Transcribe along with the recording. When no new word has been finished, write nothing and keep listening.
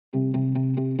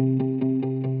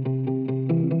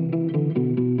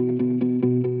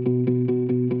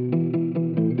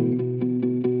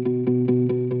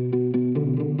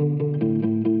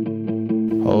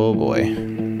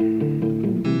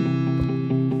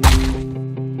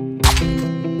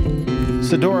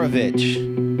Sidorovich,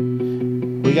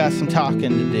 we got some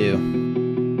talking to do.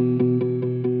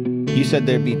 You said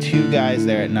there'd be 2 guys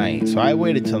there at night, so I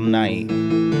waited till night.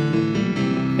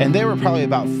 And there were probably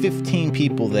about 15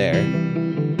 people there.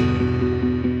 And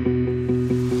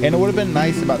it would have been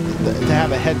nice about to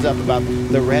have a heads up about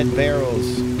the red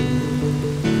barrels.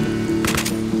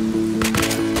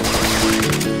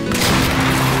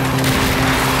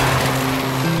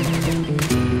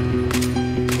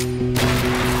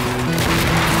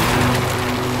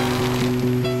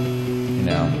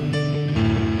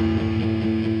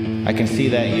 I can see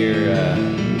that you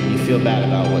feel bad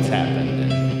about what's happened.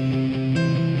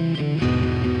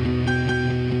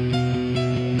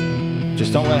 And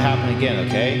just don't let it happen again,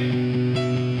 okay?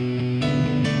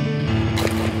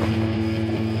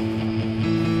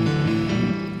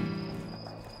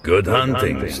 Good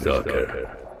hunting, Stalker.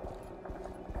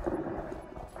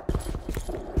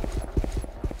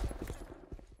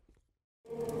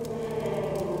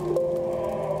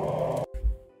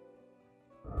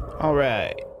 All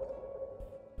right.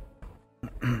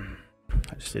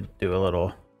 I just did do a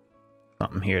little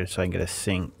something here so I can get a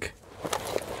sync.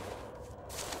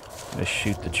 Let's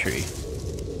shoot the tree.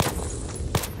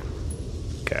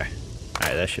 Okay.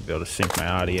 Alright, that should be able to sync my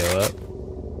audio up.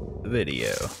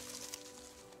 Video.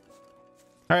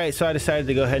 Alright, so I decided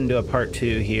to go ahead and do a part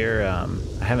 2 here.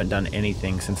 I haven't done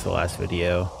anything since the last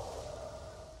video.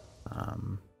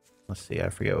 Let's see, I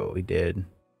forget what we did.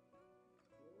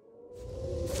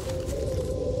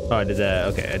 Oh, I did that.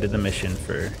 Okay, I did the mission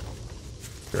for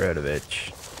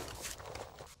Rodovich.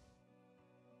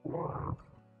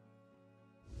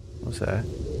 What's that?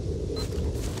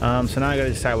 So now I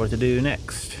gotta decide what to do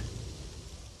next.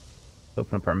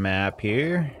 Open up our map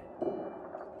here.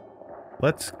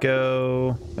 Let's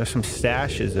go. There's some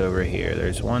stashes over here.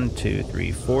 There's 1, 2,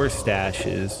 3, 4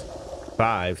 stashes,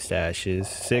 5 stashes,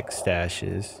 6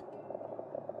 stashes.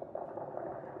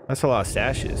 That's a lot of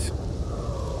stashes.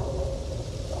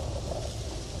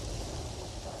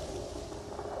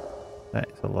 That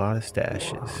is a lot of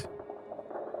stashes.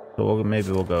 So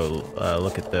maybe we'll go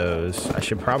look at those. I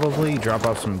should probably drop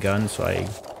off some guns so I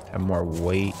have more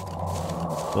weight.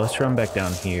 So let's run back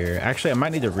down here. Actually, I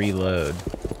might need to reload.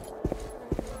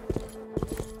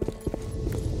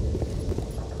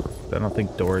 I don't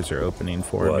think doors are opening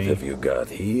for me. What have you got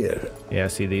here? Yeah,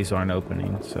 see, these aren't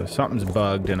opening. So something's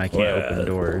bugged and I can't open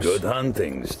doors. Good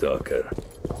hunting, Stalker.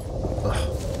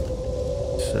 Ugh.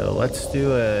 So let's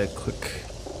do a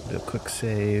quick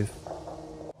save.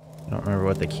 I don't remember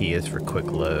what the key is for quick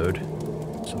load,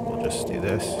 so we'll just do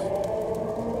this.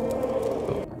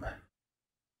 Boom.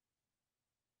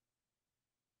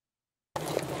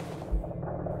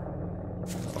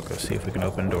 We'll go see if we can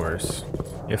open doors.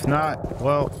 If not,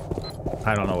 well,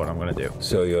 I don't know what I'm gonna do.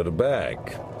 So you're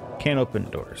back. Can't open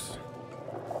doors.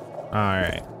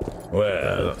 Alright.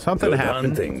 Well, something good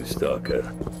happened. Hunting,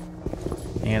 Stalker.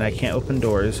 And I can't open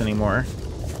doors anymore.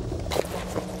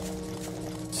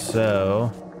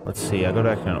 So, let's see, I'll go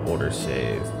back to an older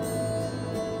save.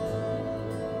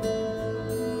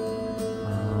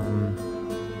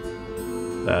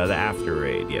 The after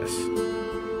raid, yes.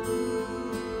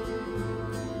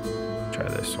 Try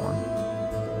this one.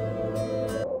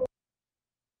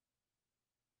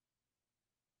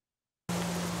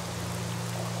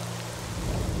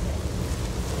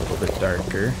 A little bit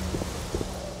darker.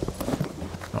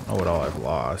 Don't know what all I've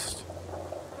lost.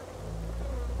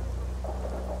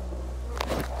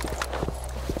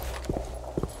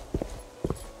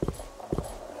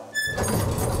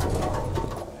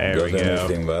 There we go.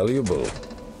 Anything valuable?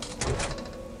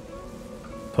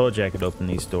 Told you I could open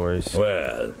these doors.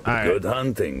 Well, right. Good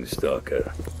hunting,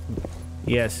 Stalker.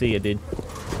 Yeah, see ya, dude.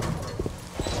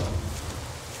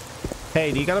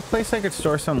 Hey, do you got a place I could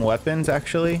store some weapons,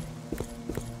 actually?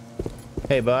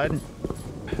 Hey, bud.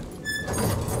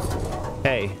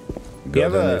 Hey.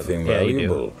 Got anything valuable? You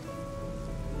do.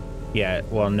 Yeah,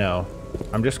 well, no.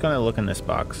 I'm just gonna look in this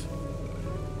box.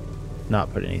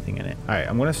 Not put anything in it. Alright,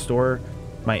 I'm gonna store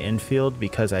my infield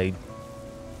because I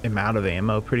am out of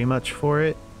ammo pretty much for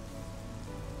it.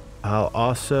 I'll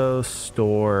also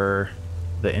store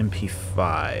the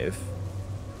MP5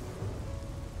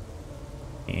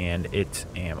 and its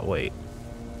ammo. Wait,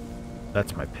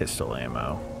 that's my pistol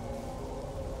ammo.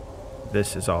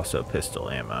 This is also pistol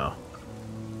ammo.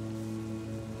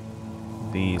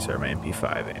 These are my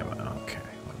MP5 ammo. Okay,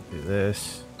 I'll do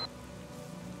this.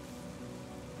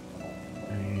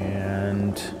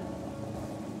 And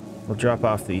we'll drop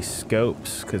off these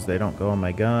scopes because they don't go on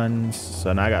my guns.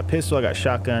 So now I got pistol, I got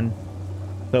shotgun.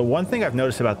 So one thing I've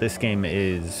noticed about this game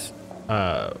is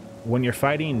when you're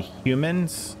fighting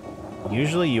humans,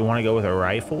 usually you want to go with a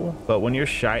rifle, but when you're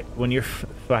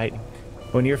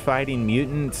fighting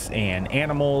mutants and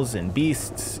animals and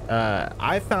beasts,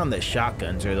 I found that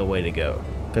shotguns are the way to go,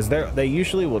 because they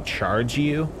usually will charge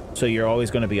you, so you're always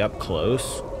going to be up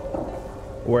close.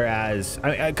 Whereas,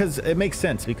 because it makes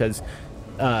sense, because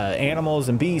animals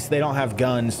and beasts, they don't have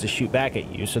guns to shoot back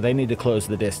at you, so they need to close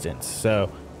the distance.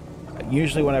 So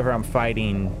usually whenever I'm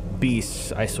fighting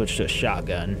beasts, I switch to a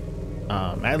shotgun,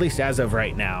 at least as of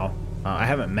right now. I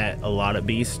haven't met a lot of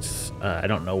beasts. I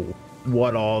don't know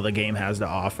what all the game has to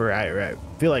offer. I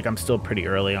feel like I'm still pretty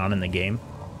early on in the game.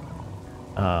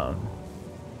 But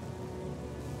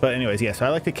anyways, yeah, so I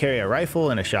like to carry a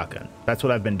rifle and a shotgun. That's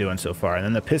what I've been doing so far. And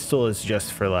then the pistol is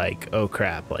just for like, oh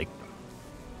crap, like,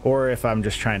 or if I'm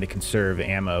just trying to conserve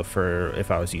ammo for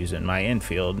if I was using my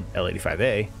infield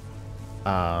L85A,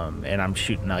 and I'm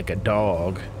shooting like a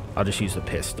dog, I'll just use the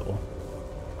pistol.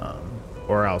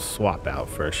 Or I'll swap out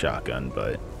for a shotgun,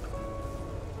 but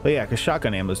yeah, because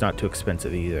shotgun ammo is not too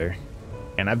expensive either.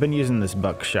 And I've been using this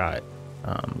buckshot.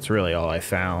 It's really all I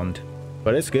found,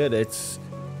 but it's good.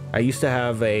 I used to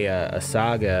have a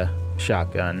Saga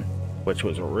shotgun, which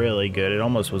was really good. It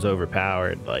almost was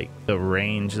overpowered. Like the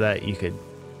range that you could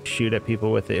shoot at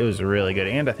people with it was really good.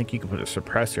 And I think you could put a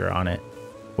suppressor on it,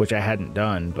 which I hadn't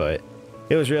done, but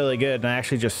it was really good. And I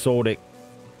actually just sold it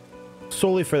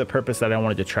solely for the purpose that I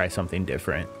wanted to try something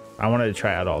different. I wanted to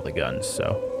try out all the guns,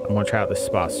 so I'm going to try out the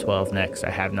s.t.a.l.k.e.r 12 next. I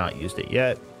have not used it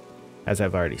yet, as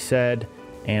I've already said.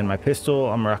 And my pistol,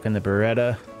 I'm rocking the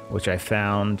Beretta, which I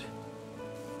found.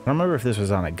 I don't remember if this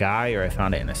was on a guy or I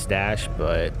found it in a stash,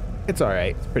 but it's all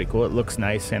right. It's pretty cool. It looks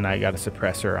nice, and I got a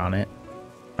suppressor on it.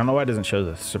 I don't know why it doesn't show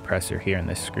the suppressor here in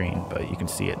this screen, but you can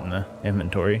see it in the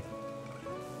inventory.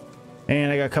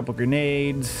 And I got a couple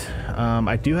grenades.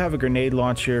 I do have a grenade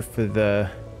launcher for the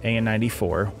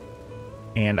AN-94,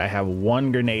 and I have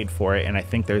one grenade for it, and I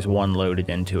think there's one loaded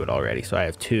into it already. So I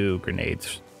have two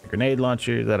grenades, a grenade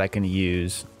launcher that I can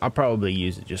use. I'll probably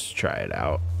use it just to try it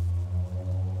out.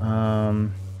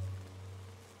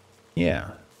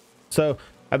 Yeah. So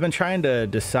I've been trying to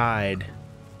decide.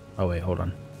 Oh wait, hold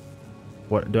on.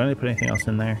 What do I need to put anything else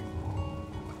in there?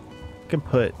 I can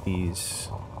put these.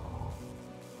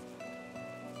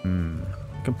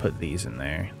 I can put these in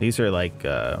there. These are like,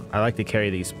 I like to carry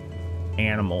these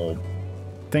animal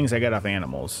things I got off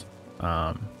animals,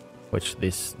 which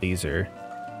these are,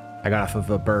 I got off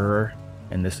of a burr,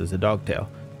 and this is a dogtail.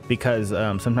 Because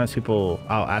sometimes I'll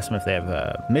ask them if they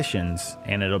have missions,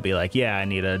 and it'll be like, yeah, I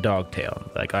need a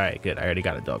dogtail. Like, all right, good, I already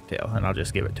got a dogtail, and I'll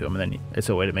just give it to them. And then it's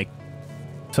a way to make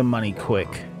some money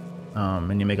quick,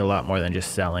 and you make a lot more than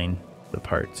just selling the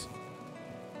parts.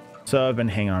 So I've been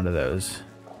hanging on to those.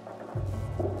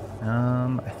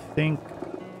 I think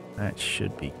that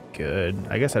should be good.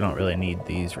 I guess I don't really need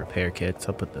these repair kits.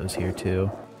 I'll put those here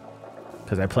too,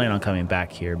 because I plan on coming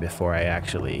back here before I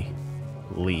actually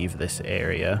leave this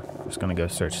area. I'm just gonna go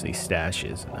search these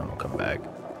stashes, and then we'll come back.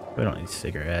 We don't need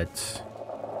cigarettes.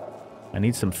 I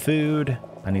need some food.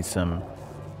 I need some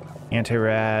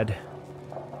anti-rad,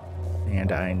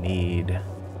 and I need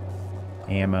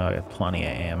ammo. I have plenty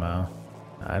of ammo.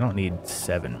 I don't need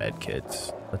 7 med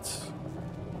kits. Let's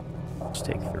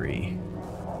take 3.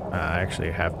 I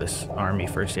actually have this army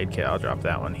first aid kit. I'll drop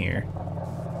that one here.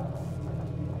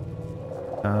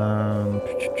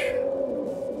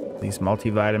 These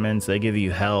multivitamins, they give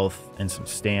you health and some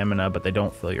stamina, but they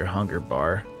don't fill your hunger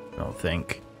bar, I don't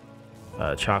think.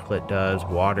 Chocolate does,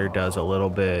 water does a little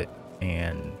bit,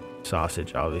 and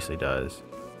sausage obviously does.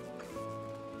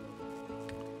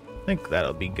 I think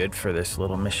that'll be good for this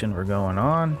little mission we're going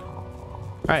on.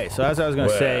 Alright, so as I was going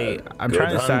to say, I'm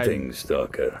trying to decide...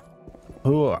 Stalker.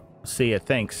 Ooh, see ya,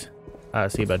 thanks.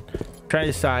 See you, bud. Trying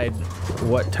to decide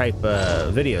what type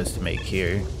of videos to make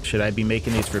here. Should I be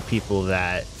making these for people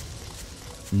that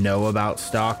know about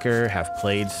Stalker, have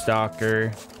played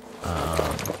Stalker?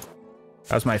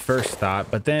 That was my first thought,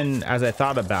 but then as I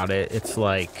thought about it, it's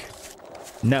like,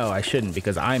 no, I shouldn't,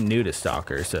 because I'm new to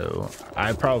Stalker, so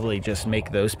I probably just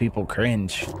make those people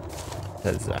cringe,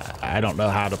 because I don't know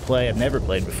how to play. I've never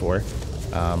played before.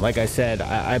 Like I said,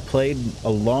 I played a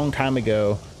long time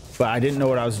ago, but I didn't know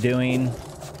what I was doing.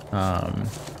 I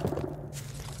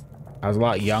was a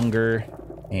lot younger,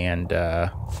 and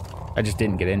I just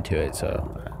didn't get into it,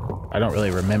 so I don't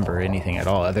really remember anything at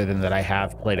all, other than that I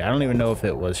have played it. I don't even know if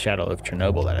it was Shadow of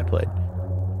Chernobyl that I played.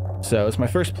 So it's my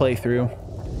first playthrough.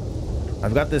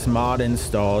 I've got this mod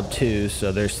installed too,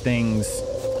 so there's things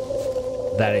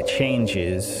that it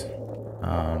changes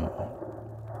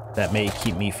that may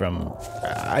keep me from...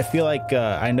 I feel like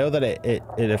I know that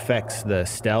it affects the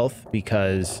stealth,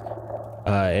 because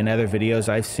in other videos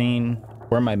I've seen,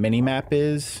 where my mini map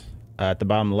is, at the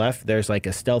bottom left, there's like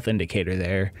a stealth indicator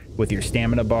there with your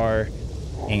stamina bar,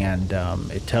 and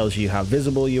it tells you how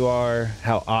visible you are,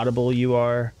 how audible you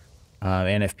are,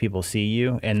 and if people see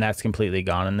you, and that's completely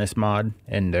gone in this mod,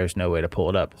 and there's no way to pull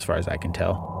it up as far as I can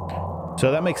tell.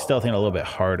 So that makes stealthing a little bit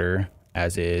harder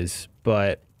as is,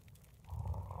 but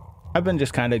I've been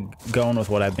just kind of going with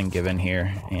what I've been given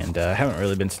here, and I haven't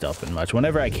really been stealthing much.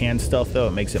 Whenever I can stealth, though,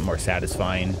 it makes it more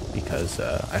satisfying because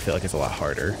I feel like it's a lot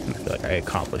harder, and I feel like I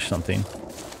accomplished something.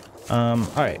 All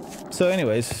right, so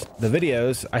anyways, the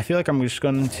videos, I feel like I'm just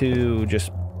going to just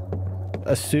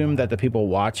assume that the people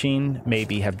watching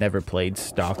maybe have never played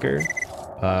Stalker,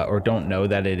 or don't know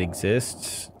that it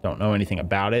exists, don't know anything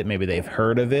about it. Maybe they've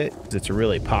heard of it. It's a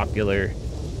really popular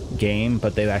game,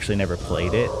 but they've actually never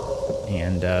played it.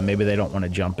 And maybe they don't want to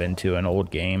jump into an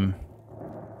old game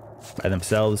by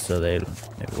themselves, so they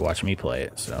maybe watch me play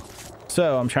it.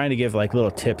 So I'm trying to give like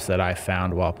little tips that I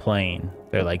found while playing.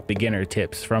 They're like beginner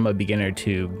tips from a beginner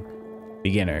to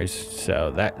beginners.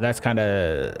 So that's kind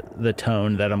of the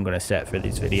tone that I'm going to set for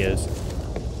these videos.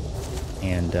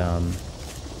 And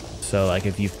so like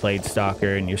if you've played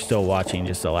Stalker and you're still watching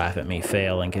just to laugh at me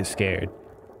fail and get scared,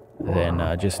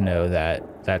 then just know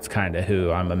that that's kind of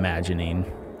who I'm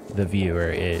imagining the viewer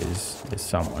is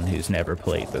someone who's never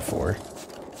played before.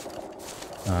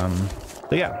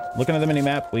 So yeah, looking at the mini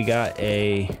map, we got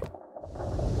a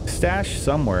stash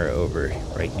somewhere over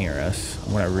right near us.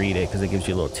 I'm gonna read it because it gives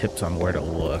you little tips on where to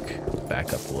look.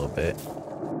 Back up a little bit.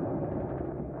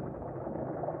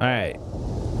 All right,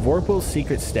 Vorpal's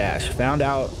secret stash. Found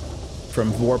out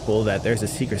from Vorpal that there's a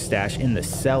secret stash in the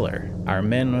cellar. Our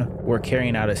men were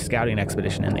carrying out a scouting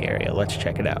expedition in the area. Let's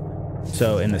check it out.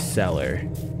 So in the cellar.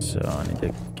 So I need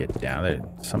to get down there.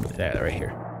 Something right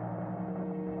here.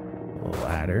 A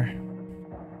ladder.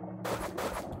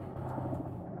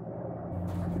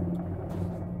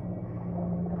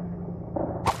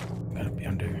 Gotta be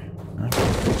under.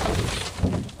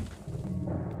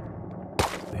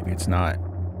 Maybe it's not.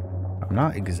 I'm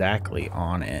not exactly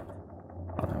on it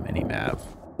on the mini map.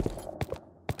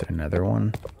 Is there another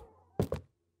one?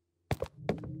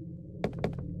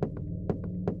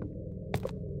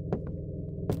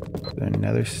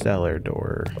 Another cellar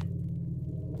door.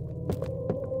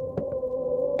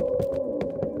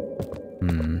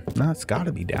 No, it's got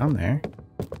to be down there.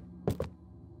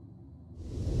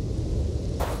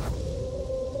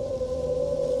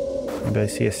 Maybe I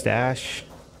see a stash.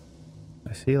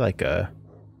 I see like a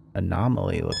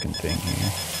anomaly looking thing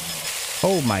here.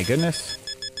 Oh my goodness.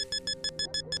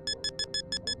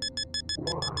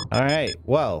 All right,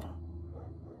 well,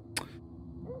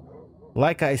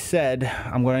 like I said,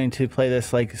 I'm going to play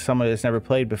this like someone that's never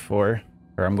played before,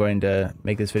 or I'm going to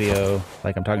make this video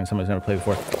like I'm talking to someone who's never played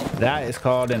before. That is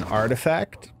called an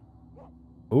artifact.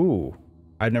 Ooh,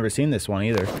 I've never seen this one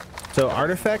either. So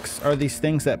artifacts are these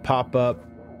things that pop up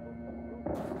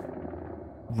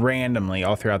randomly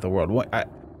all throughout the world.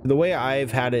 The way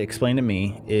I've had it explained to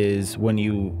me is when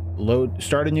you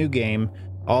start a new game,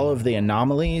 all of the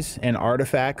anomalies and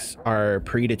artifacts are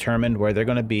predetermined where they're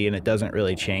going to be, and it doesn't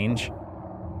really change.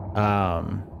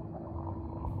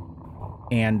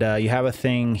 You have a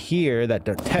thing here that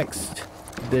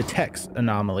detects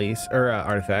anomalies or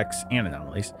artifacts and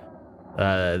anomalies.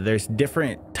 There's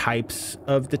different types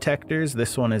of detectors.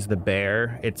 This one is the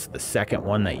bear. It's the second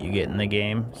one that you get in the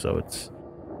game. So it's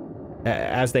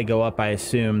as they go up, I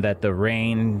assume that the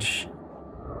range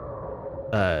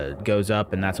goes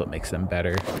up, and that's what makes them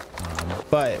better.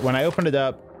 But when I opened it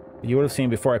up, you would have seen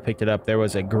before I picked it up, there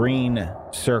was a green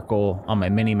circle on my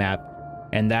mini map,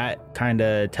 and that kind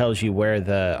of tells you where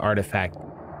the artifact,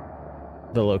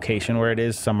 the location where it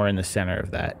is, somewhere in the center of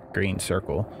that green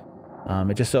circle.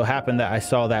 It just so happened that I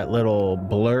saw that little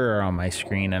blur on my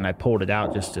screen, and I pulled it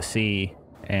out just to see,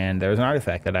 and there was an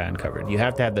artifact that I uncovered. You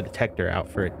have to have the detector out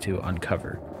for it to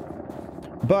uncover.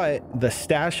 But the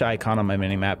stash icon on my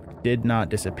minimap did not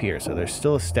disappear, so there's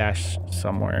still a stash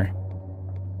somewhere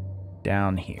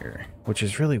down here, which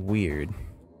is really weird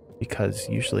because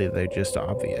usually they're just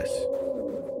obvious.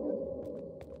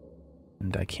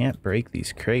 And I can't break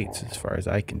these crates as far as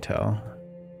I can tell.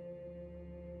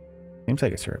 Seems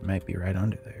like it might be right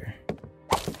under there.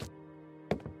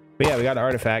 But yeah, we got an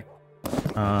artifact.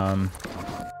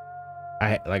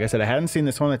 Like I said, I hadn't seen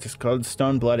this one. That's just called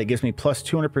Stone Blood. It gives me plus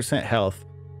 200% health,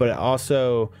 but it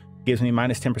also gives me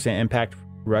minus 10% impact,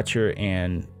 rupture,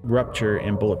 and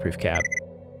bulletproof cap.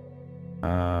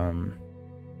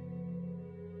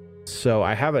 So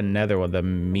I have another one, the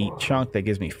meat chunk, that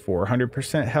gives me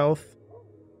 400% health.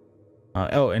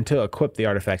 And to equip the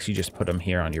artifacts, you just put them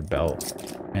here on your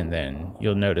belt, and then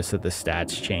you'll notice that the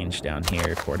stats change down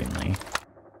here accordingly.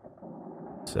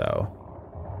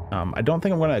 So I don't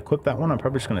think I'm going to equip that one. I'm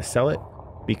probably just going to sell it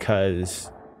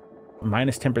because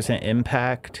minus 10%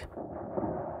 impact.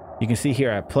 You can see here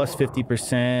at plus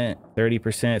 50%,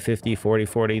 30%, 50, 40,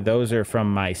 40. Those are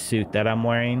from my suit that I'm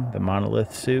wearing, the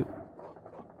monolith suit,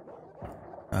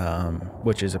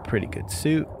 which is a pretty good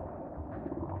suit.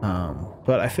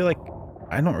 But I feel like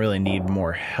I don't really need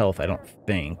more health, I don't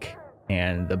think.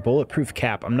 And the bulletproof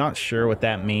cap, I'm not sure what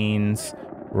that means.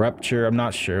 Rupture, I'm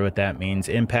not sure what that means.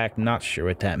 Impact, not sure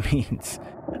what that means.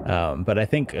 But I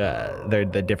think they're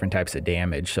the different types of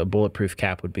damage. So bulletproof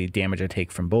cap would be damage I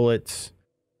take from bullets.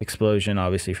 Explosion,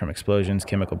 obviously from explosions.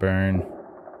 Chemical burn.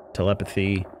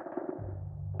 Telepathy.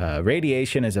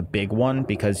 Radiation is a big one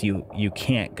because you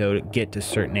can't get to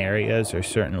certain areas or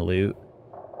certain loot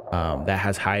that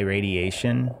has high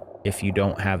radiation if you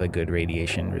don't have a good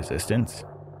radiation resistance.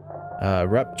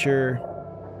 Rupture,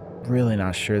 really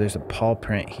not sure. There's a paw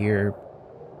print here.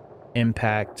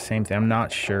 Impact, same thing. I'm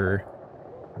not sure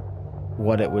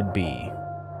what it would be.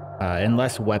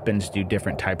 Unless weapons do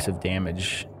different types of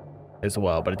damage as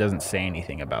well, but it doesn't say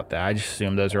anything about that. I just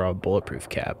assume those are all bulletproof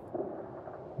cap.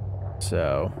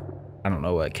 So, I don't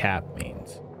know what cap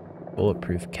means.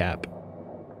 Bulletproof cap.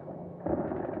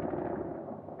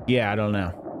 Yeah, I don't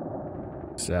know.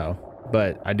 So,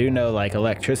 but I do know like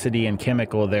electricity and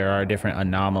chemical, there are different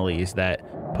anomalies that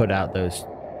put out those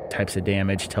types of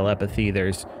damage. Telepathy,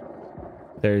 there's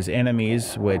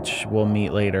enemies, which we'll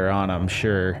meet later on, I'm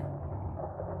sure.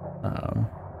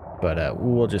 But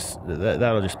we'll just,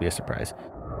 that'll just be a surprise.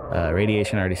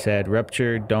 Radiation, I already said.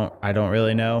 Rupture, I don't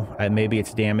really know. Maybe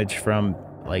it's damage from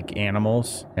like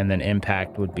animals, and then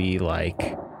impact would be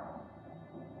like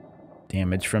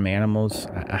damage from animals.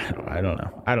 I don't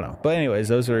know. But anyways,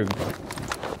 those are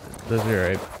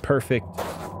a perfect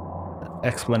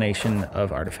explanation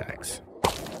of artifacts.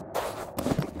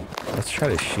 Let's try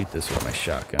to shoot this with my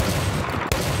shotgun.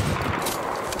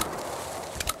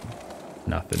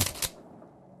 Nothing.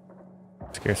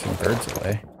 Scare some birds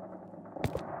away.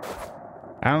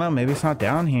 I don't know, maybe it's not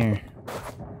down here.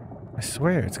 I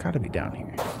swear, it's gotta be down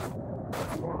here.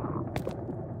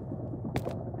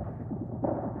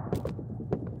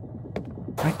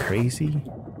 Am I crazy?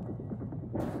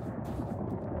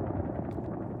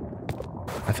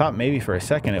 I thought maybe for a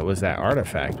second it was that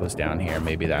artifact was down here.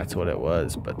 Maybe that's what it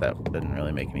was, but that didn't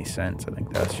really make any sense. I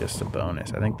think that's just a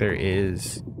bonus. I think there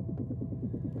is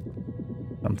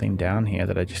something down here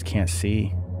that I just can't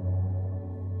see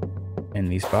in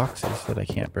these boxes that I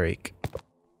can't break.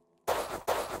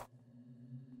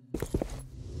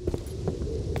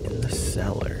 In the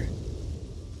cellar.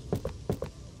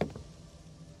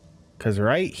 Because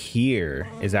right here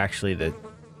is actually the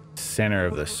center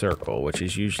of the circle, which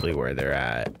is usually where they're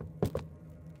at.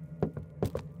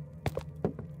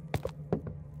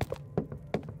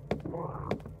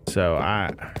 So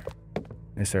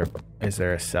is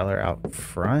there a cellar out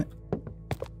front?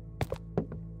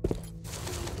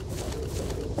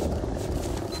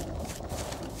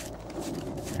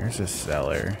 There's a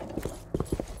cellar.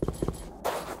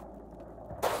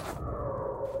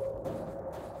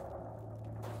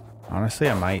 Honestly,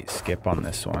 I might skip on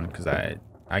this one because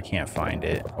I can't find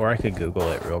it. Or I could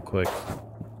Google it real quick.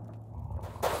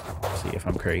 See if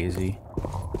I'm crazy.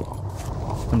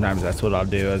 Sometimes that's what I'll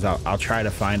do is I'll try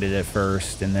to find it at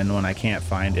first, and then when I can't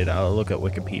find it, I'll look at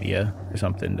Wikipedia or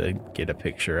something to get a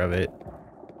picture of it.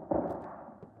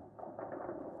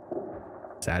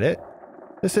 Is that it?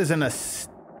 This isn't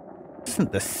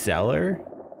the cellar.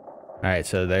 All right,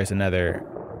 so there's another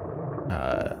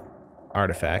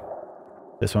artifact.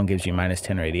 This one gives you minus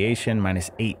 10 radiation,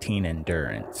 minus 18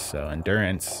 endurance. So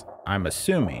endurance, I'm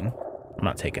assuming, I'm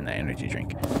not taking that energy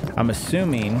drink. I'm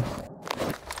assuming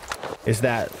is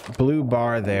that blue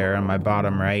bar there on my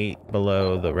bottom right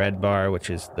below the red bar,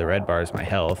 which is the red bar is my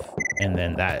health. And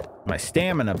then that my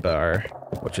stamina bar,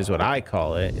 which is what I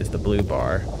call it, is the blue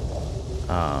bar.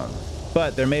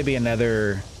 But there may be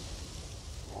another,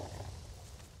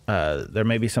 there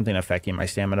may be something affecting my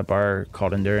stamina bar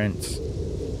called endurance.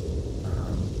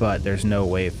 But there's no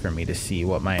way for me to see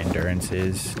what my endurance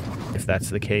is if that's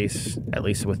the case, at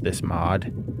least with this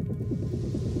mod.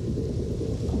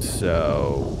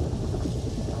 So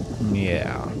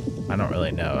yeah, I don't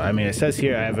really know. I mean, it says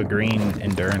here I have a green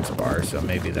endurance bar, so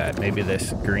maybe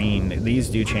this green, these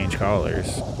do change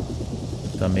colors.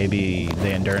 So maybe the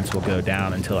endurance will go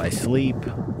down until I sleep,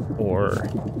 or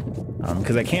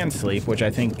because I can sleep, which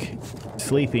I think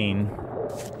sleeping,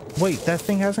 wait, that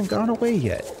thing hasn't gone away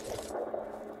yet.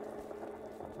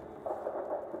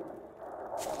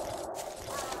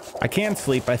 I can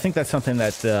sleep. I think that's something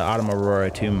that the Aurora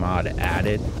 2 mod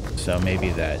added. So maybe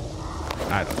that,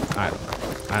 I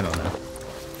don't know.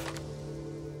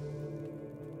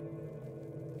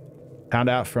 Found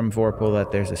out from Vorpal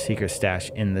that there's a secret stash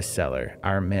in the cellar.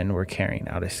 Our men were carrying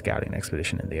out a scouting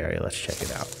expedition in the area. Let's check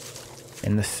it out.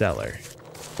 In the cellar.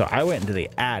 So I went into the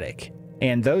attic,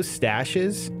 and those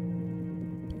stashes,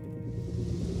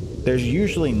 there's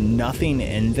usually nothing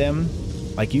in them.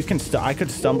 Like you can, I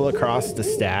could stumble across the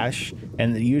stash,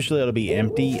 and usually it'll be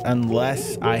empty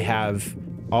unless I have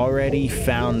already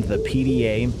found the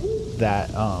PDA that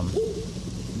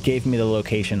gave me the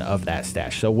location of that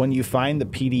stash. So when you find the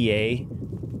PDA,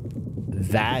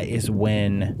 that is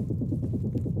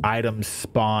when items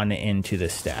spawn into the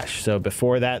stash. So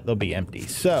before that, they'll be empty.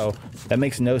 So that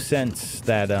makes no sense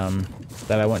that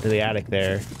that I went to the attic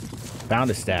there, found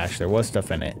a stash, there was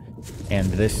stuff in it, and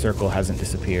this circle hasn't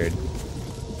disappeared.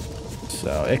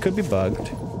 So it could be bugged.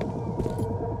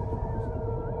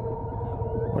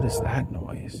 What is that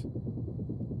noise?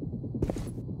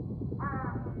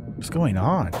 What's going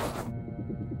on?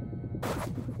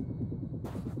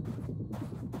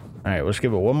 All right, we'll just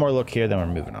give it one more look here, then we're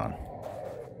moving on.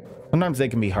 Sometimes they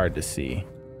can be hard to see.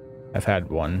 I've had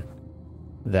one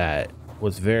that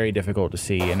was very difficult to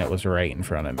see, and it was right in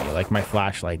front of me. Like my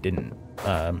flashlight didn't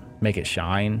make it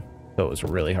shine, so it was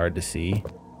really hard to see.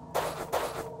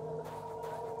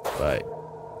 But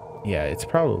yeah, it's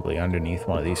probably underneath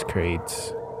one of these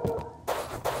crates.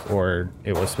 Or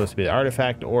it was supposed to be the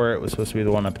artifact, or it was supposed to be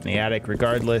the one up in the attic.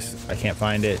 Regardless, I can't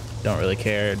find it. Don't really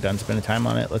care. Done spending time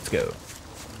on it. Let's go.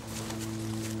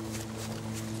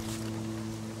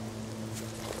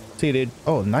 See, dude.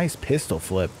 Oh, nice pistol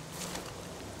flip.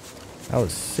 That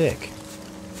was sick.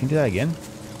 Can you do that again?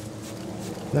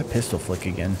 Do that pistol flick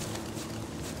again.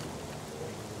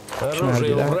 No,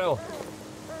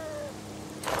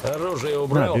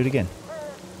 do it again.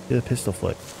 Do the pistol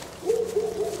flick.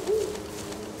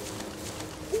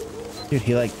 Dude,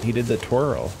 he did the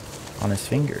twirl on his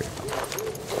finger.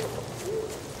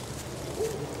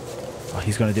 Oh,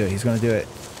 he's gonna do it. He's gonna do it.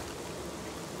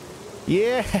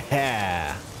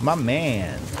 Yeah, my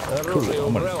man. Cool.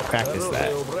 I'm gonna practice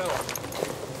that.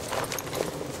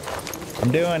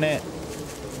 I'm doing it.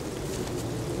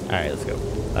 All right, let's go.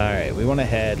 All right, we want to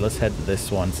head. Let's head to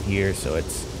this one's here. So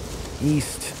it's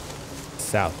east,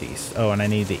 southeast. Oh, and I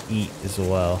need to eat as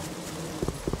well.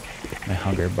 My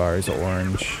hunger bar is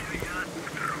orange.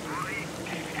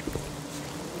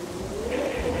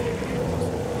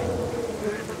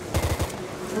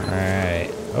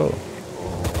 Alright. Oh.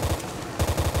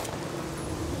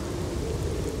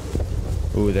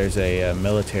 Ooh, there's a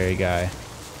military guy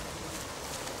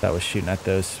that was shooting at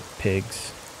those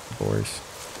pigs, boars.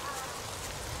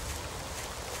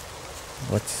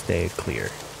 Let's stay clear.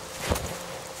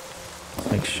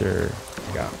 Make sure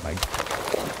I got my,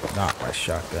 not my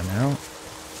shotgun out.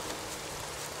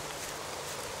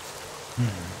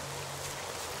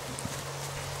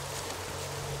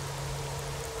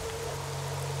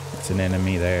 It's an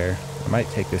enemy there. I might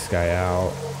take this guy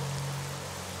out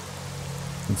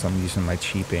since I'm using my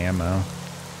cheap ammo.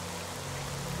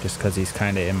 Just because he's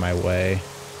kind of in my way.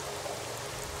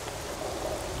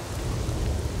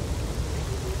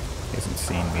 He hasn't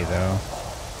seen me though.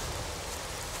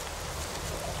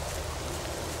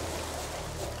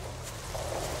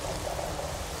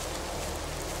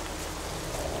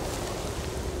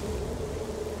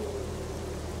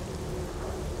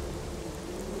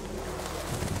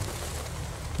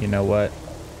 You know what?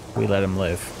 We let him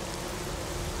live.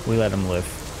 We let him live.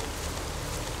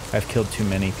 I've killed too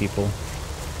many people.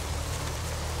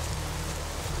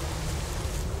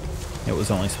 It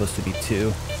was only supposed to be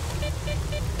 2.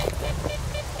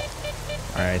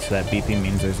 Alright, so that beeping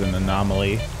means there's an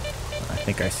anomaly. I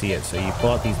think I see it. So you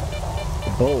pull out these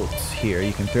bolts here.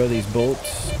 You can throw these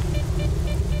bolts.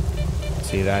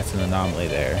 See, that's an anomaly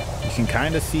there. You can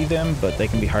kind of see them, but they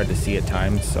can be hard to see at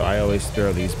times. So I always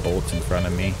throw these bolts in front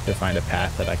of me to find a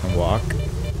path that I can walk.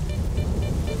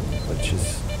 Which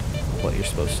is what you're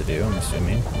supposed to do, I'm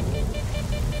assuming.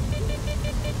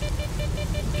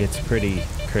 It's pretty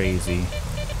crazy.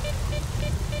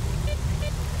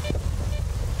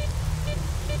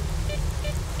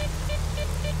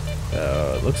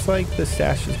 So it looks like the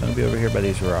stash is going to be over here by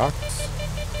these rocks.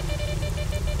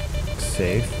 Looks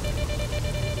safe.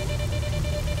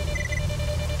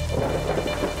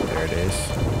 There it is.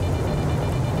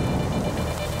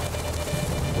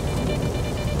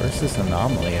 Where's this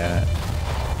anomaly at?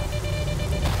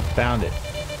 Found it.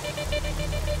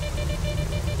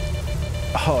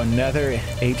 Oh, another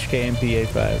HK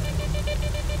MP85.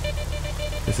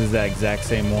 This is that exact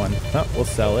same one. Oh, we'll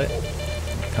sell it.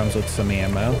 Comes with some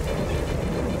ammo.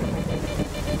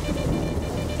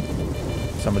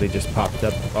 Somebody just popped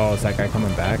up. Oh, is that guy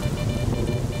coming back?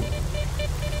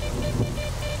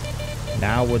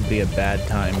 Now would be a bad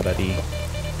time, buddy.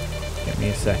 Give me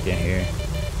a second here.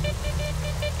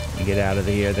 Let me get out of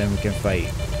here, then we can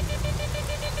fight.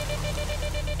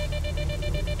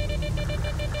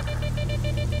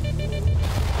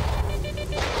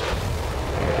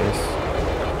 There it is.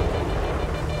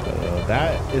 So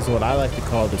that is what I like to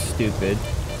call the stupid.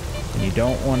 And you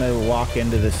don't want to walk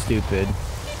into the stupid,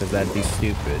 because that'd be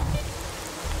stupid.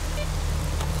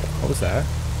 What was that?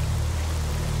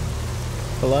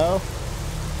 Hello?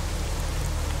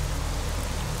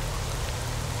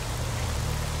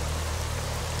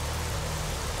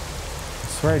 I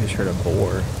swear I just heard a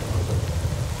boar.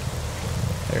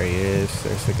 There he is.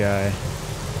 There's the guy.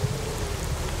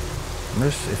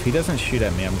 If he doesn't shoot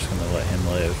at me, I'm just going to let him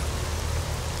live.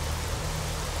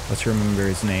 Let's remember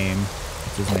his name.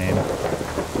 What's his name?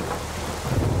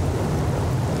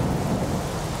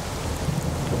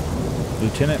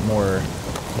 Lieutenant Moore.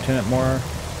 Lieutenant Moore,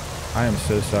 I am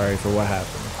so sorry for what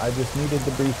happened. I just needed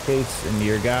the briefcase and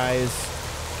your guys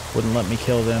wouldn't let me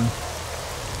kill them.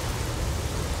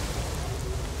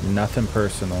 Nothing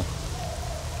personal.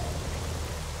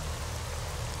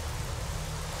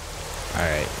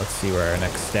 Alright, let's see where our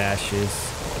next stash is.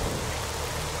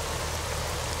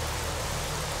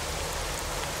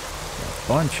 A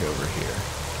bunch over here.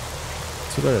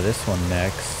 Let's go to this one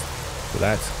next. So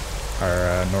that's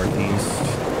our northeast.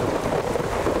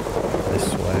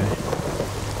 This way.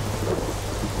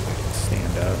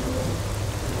 Stand up.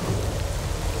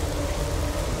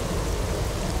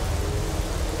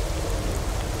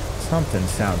 Something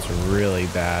sounds really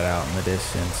bad out in the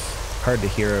distance. Hard to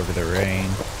hear over the rain.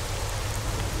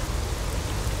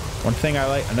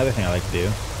 Another thing I like to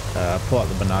do, pull out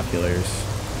the binoculars.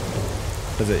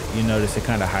 Because you notice it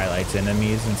kind of highlights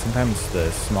enemies, and sometimes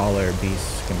the smaller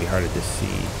beasts can be harder to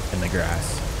see in the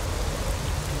grass.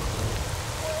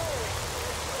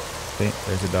 See,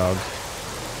 there's a dog.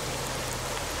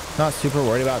 Not super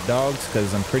worried about dogs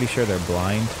because I'm pretty sure they're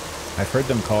blind. I've heard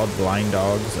them called blind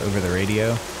dogs over the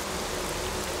radio.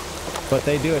 But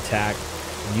they do attack.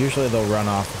 Usually they'll run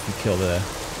off if you kill the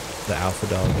alpha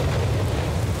dog.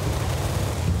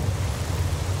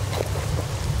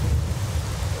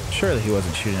 Surely he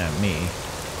wasn't shooting at me.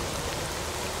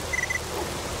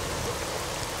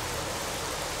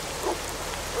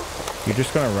 You're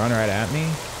just gonna run right at me?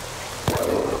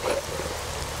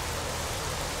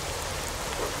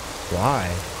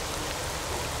 Why?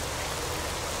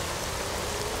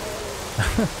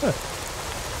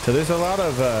 So there's a lot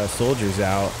of soldiers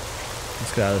out.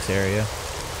 Let's get out of this area.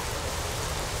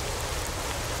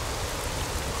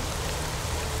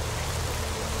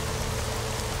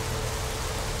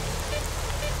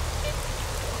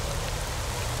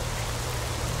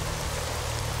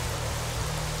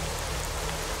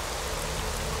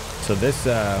 So this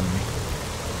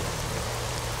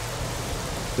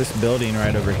building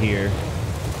right over here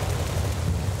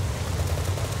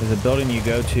is a building you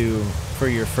go to for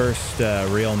your first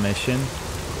real mission.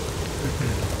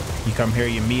 You come here,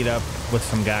 you meet up with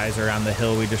some guys around the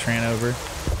hill we just ran over.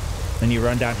 Then you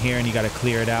run down here and you got to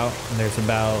clear it out. And there's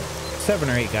about 7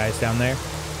 or 8 guys down there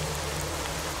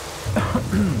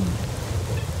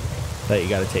that you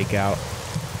got to take out.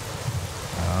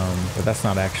 But that's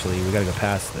not actually, we gotta go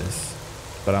past this.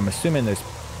 But I'm assuming there's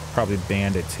probably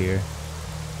bandits here.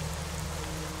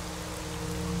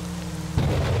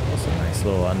 That's a nice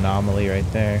little anomaly right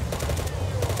there.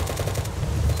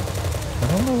 I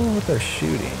don't know what they're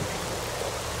shooting.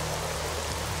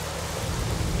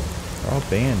 They're all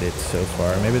bandits so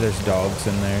far. Maybe there's dogs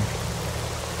in there.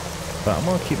 But I'm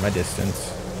gonna keep my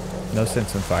distance. No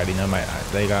sense in fighting them.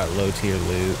 They got low tier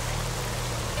loot.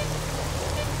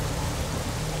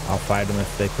 I'll fight them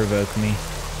if they provoke me.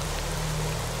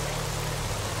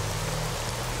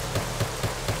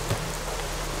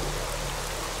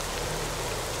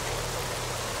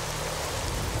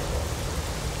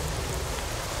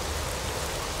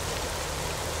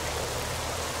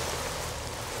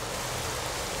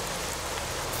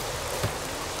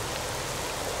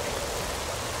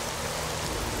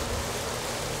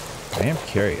 I am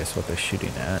curious what they're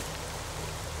shooting at.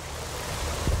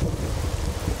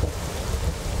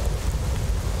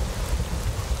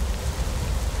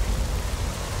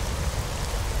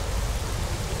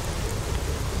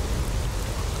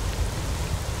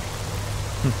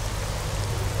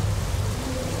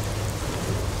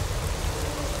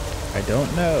 I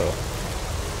don't know.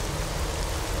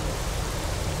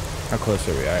 How close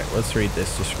are we? Alright, let's read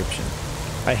this description.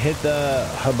 I hit the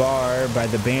Habar by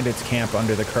the bandits' camp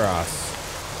under the cross.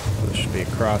 So there should be a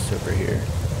cross over here.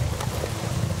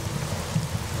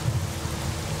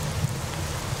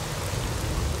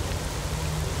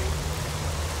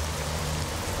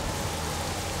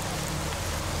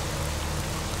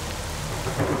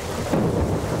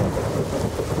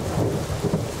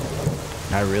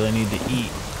 I really need to eat.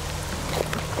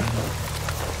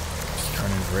 It's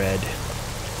turning red.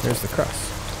 There's the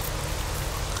crust.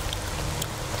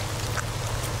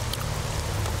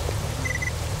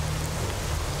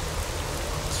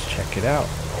 Let's check it out.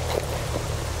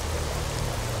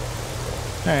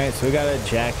 Alright, so we got a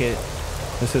jacket.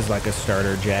 This is like a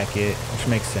starter jacket, which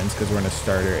makes sense because we're in a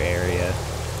starter area.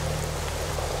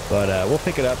 But we'll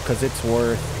pick it up because it's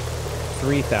worth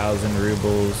 3,000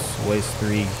 rubles, weighs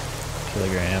 3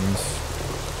 kilograms.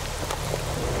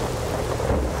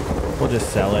 We'll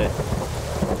just sell it.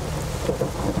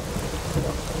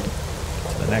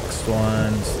 So the next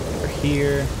one's over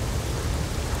here.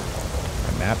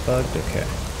 My map bugged? Okay.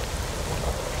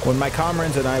 When my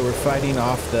comrades and I were fighting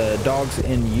off the dogs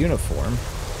in uniform,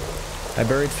 I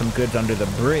buried some goods under the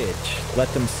bridge. Let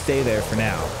them stay there for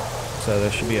now. So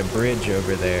there should be a bridge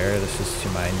over there. This is to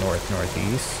my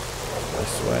northeast.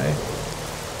 This way.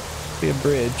 Be a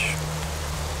bridge.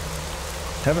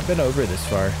 Haven't been over this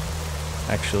far,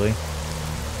 actually.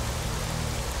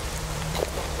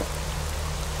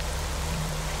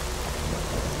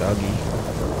 Doggy.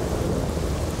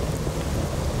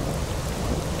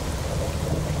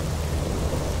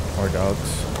 More dogs.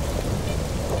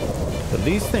 So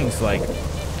these things, like,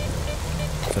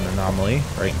 it's an anomaly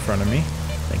right in front of me.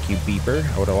 Thank you, beeper.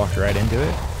 I would have walked right into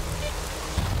it.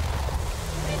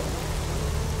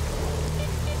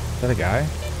 Is that a guy?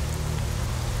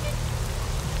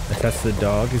 If that's the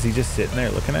dog, is he just sitting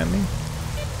there looking at me?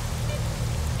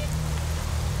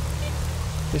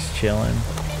 Just chilling.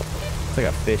 It's like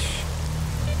a fish.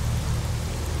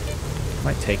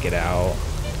 Might take it out.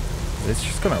 It's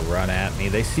just gonna run at me.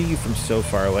 They see you from so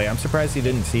far away. I'm surprised he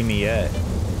didn't see me yet.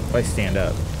 If I stand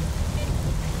up.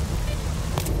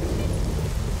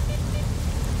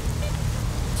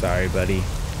 Sorry, buddy.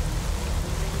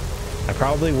 I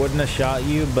probably wouldn't have shot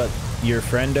you, but your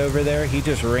friend over there, he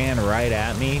just ran right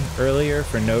at me earlier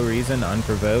for no reason,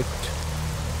 unprovoked.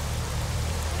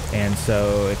 And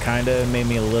so it kind of made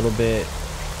me a little bit,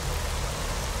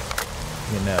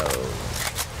 you know,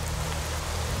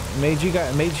 made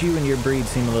you and your breed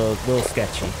seem a little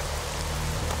sketchy.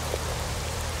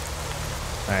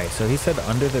 All right, so he said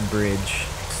under the bridge.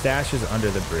 Stash is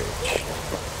under the bridge.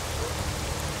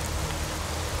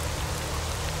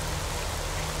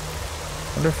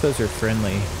 I wonder if those are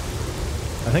friendly.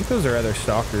 I think those are other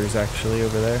stalkers actually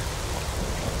over there.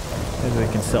 Maybe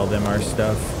we can sell them our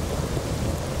stuff.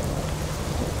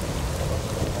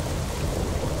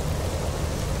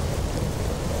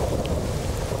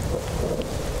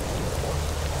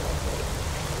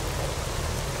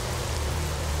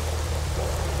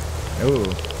 Oh,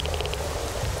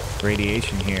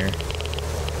 radiation here.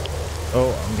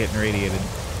 Oh, I'm getting radiated.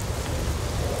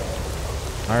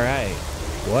 All right,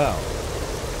 well,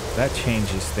 that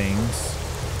changes things.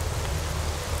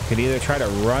 Could either try to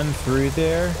run through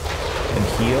there and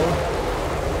heal.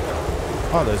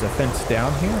 Oh, there's a fence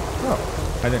down here? Oh,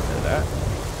 I didn't know that.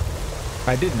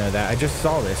 I did know that. I just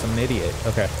saw this. I'm an idiot.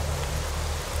 Okay.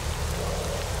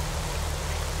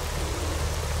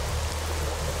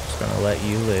 Just gonna let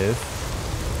you live.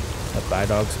 Let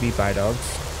BABz be BABz.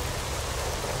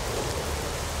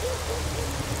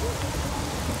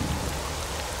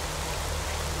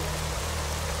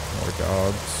 More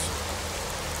dogs.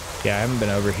 Yeah, I haven't been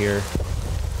over here.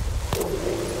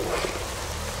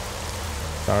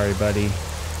 Sorry, buddy.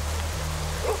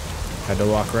 Had to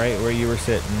walk right where you were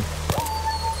sitting.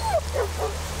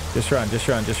 Just run, just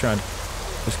run, just run.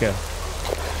 Just go.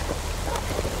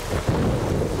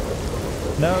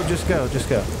 No, just go, just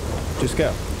go. Just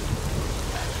go.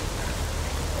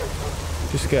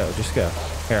 Just go, just go.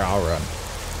 Here, I'll run.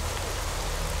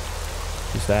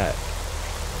 Who's that?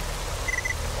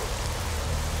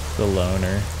 The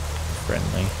loner.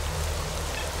 Friendly.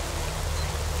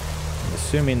 I'm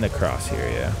assuming the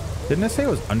crosshair, yeah. Didn't it say it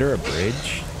was under a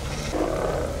bridge?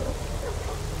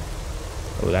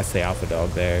 Oh, that's the alpha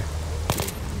dog there.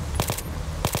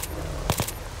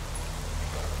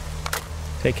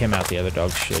 Take him out. The other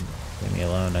dogs should leave me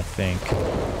alone, I think.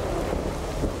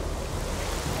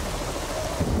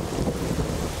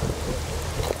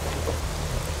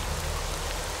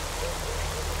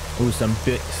 Ooh, so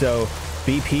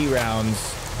BP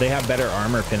rounds, they have better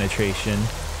armor penetration.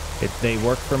 They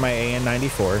work for my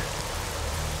AN-94,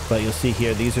 but you'll see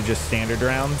here, these are just standard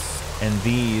rounds, and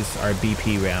these are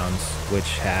BP rounds,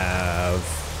 which have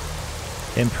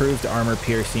improved armor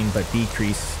piercing, but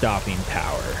decreased stopping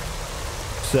power.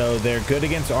 So they're good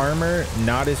against armor,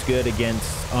 not as good against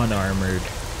unarmored,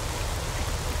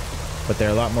 but they're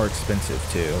a lot more expensive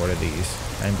too. What are these?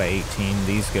 9x18.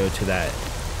 These go to that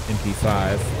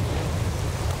MP5.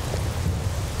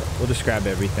 We'll just grab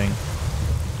everything.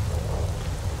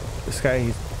 This guy,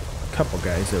 he's a couple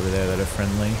guys over there that are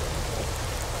friendly.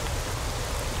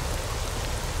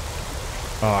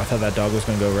 Oh, I thought that dog was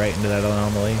going to go right into that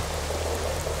anomaly.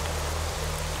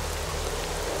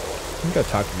 I'm going to go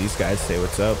talk to these guys, say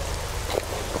what's up.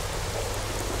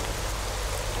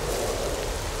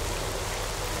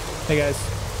 Hey guys.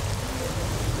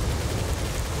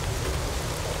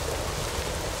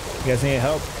 You guys need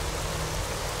help?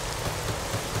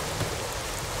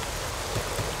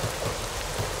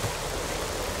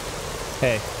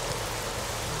 Hey.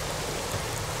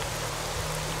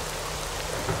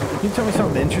 Can you tell me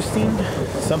something interesting?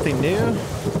 Something new?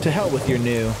 To hell with your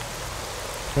new.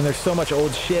 When there's so much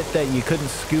old shit that you couldn't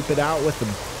scoop it out with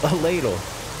a ladle.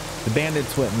 The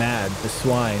bandits went mad, the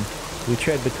swine. We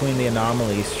tread between the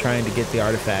anomalies trying to get the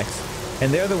artifacts.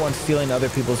 And they're the ones stealing other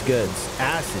people's goods.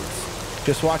 Asses.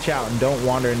 Just watch out and don't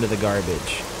wander into the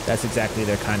garbage. That's exactly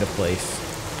their kind of place.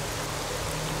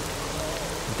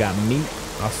 Got meat.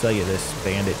 I'll sell you this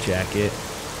bandit jacket.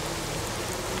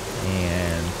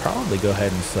 And probably go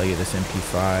ahead and sell you this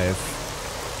MP5.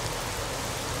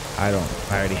 I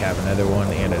already have another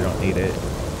one and I don't need it.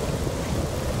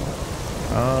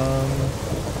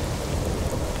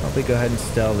 Probably go ahead and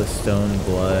sell the stone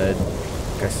blood.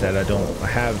 Like I said, I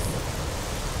have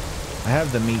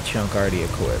the meat chunk already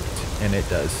equipped and it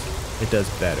does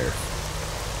better.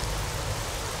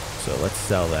 So let's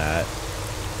sell that.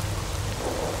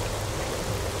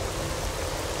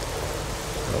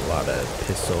 A lot of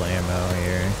pistol ammo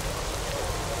here.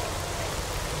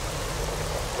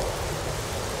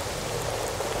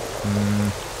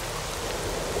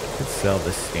 Let's sell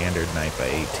the standard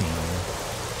 9x18.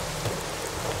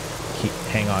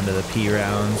 Hang on to the P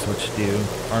rounds, which do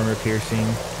armor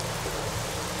piercing.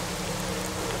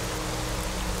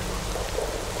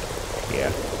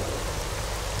 Yeah.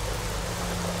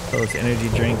 So it's energy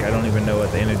drink. I don't even know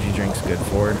what the energy drink's good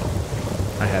for.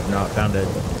 I have not found a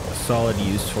solid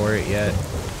use for it yet.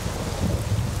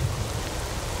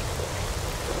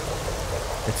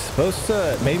 It's supposed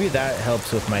to, maybe that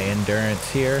helps with my endurance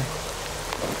here,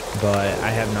 but I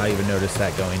have not even noticed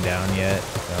that going down yet.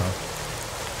 So.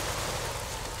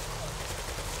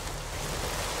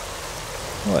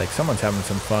 Well, like someone's having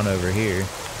some fun over here.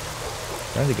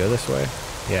 Trying to go this way?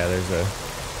 Yeah, there's a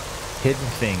hidden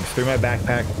thing. Threw my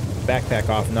backpack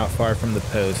off not far from the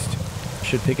post.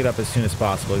 Should pick it up as soon as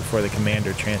possible before the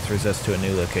commander transfers us to a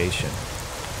new location.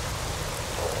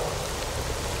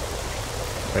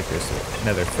 Like there's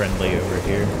another friendly over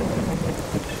here.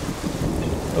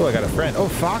 Oh, I got a friend. Oh,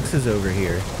 Fox is over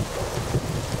here.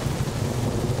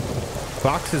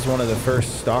 Fox is one of the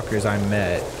first stalkers I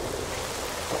met.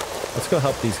 Let's go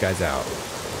help these guys out.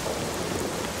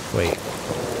 Wait.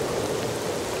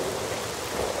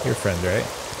 You're a friend, right?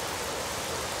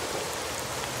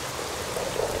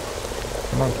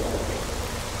 Come on.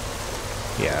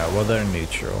 Yeah, well, they're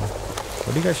neutral.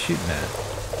 What are you guys shooting at?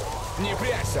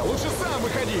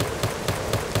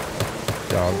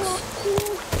 Dogs.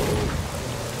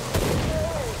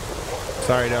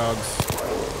 Sorry, dogs.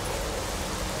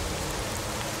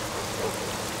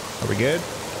 Are we good?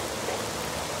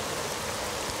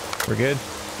 We're good?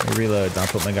 Let me reload and I'll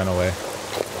put my gun away.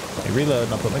 Let me reload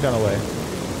and I'll put my gun away.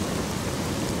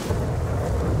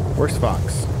 Where's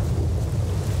Fox?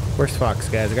 Where's Fox,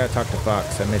 guys? I gotta talk to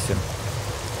Fox. I miss him.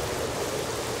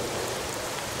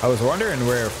 I was wondering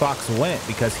where Fox went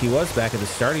because he was back at the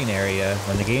starting area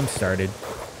when the game started.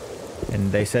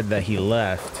 And they said that he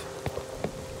left.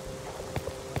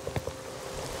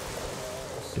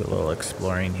 Do a little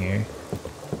exploring here.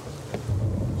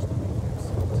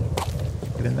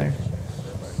 Get in there.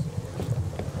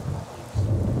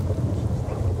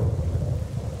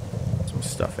 Some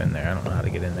stuff in there. I don't know how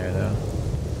to get in there though.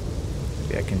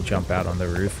 Maybe I can jump out on the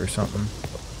roof or something.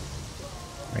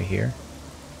 Right here.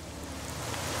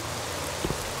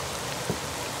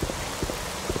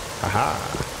 Haha.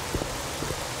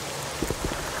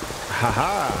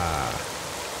 Haha.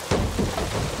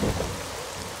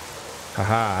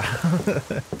 Haha.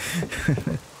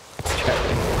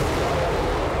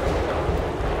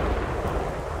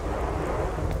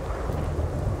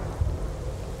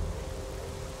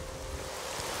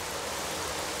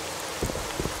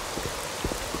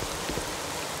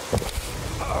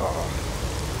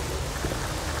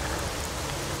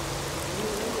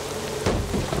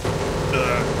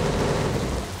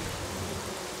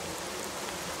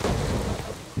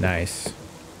 Nice.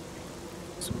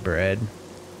 Some bread.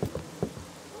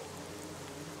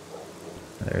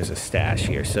 There's a stash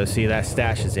here. So see, that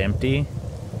stash is empty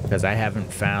because I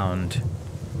haven't found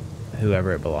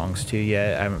whoever it belongs to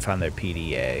yet. I haven't found their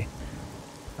PDA.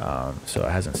 So it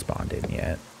hasn't spawned in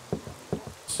yet.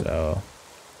 So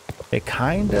It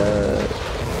kind of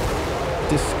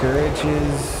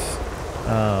discourages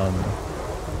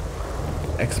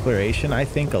exploration, I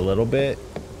think, a little bit.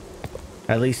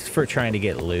 At least for trying to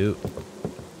get loot.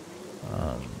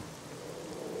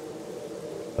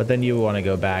 But then you want to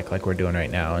go back like we're doing right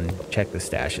now and check the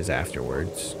stashes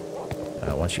afterwards.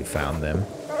 Once you found them.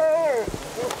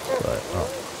 But,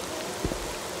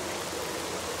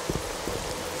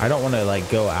 I don't want to like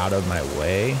go out of my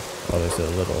way. Oh, there's a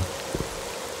little...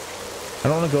 I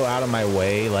don't want to go out of my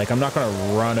way. Like, I'm not going to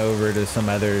run over to some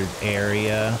other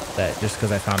area that just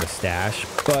because I found a stash.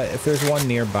 But if there's one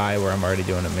nearby where I'm already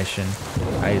doing a mission,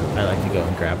 I like to go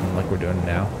and grab them like we're doing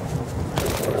now.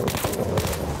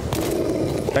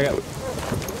 Back up.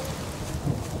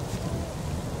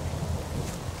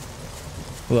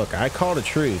 Look, I called a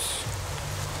truce.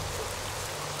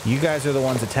 You guys are the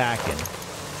ones attacking.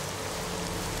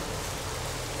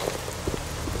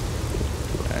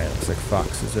 Alright, looks like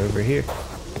Fox is over here.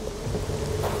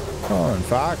 Come on,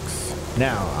 Fox.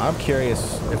 Now, I'm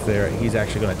curious if he's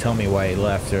actually going to tell me why he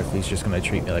left or if he's just going to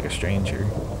treat me like a stranger.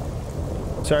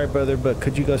 Sorry, brother, but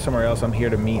could you go somewhere else? I'm here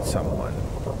to meet someone.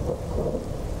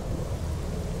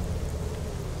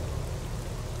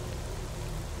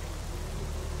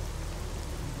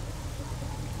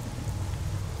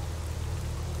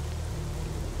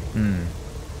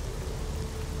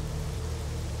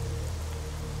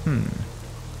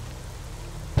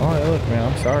 Oh, look,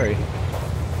 man, I'm sorry.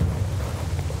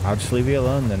 I'll just leave you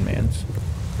alone then, man.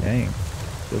 Dang.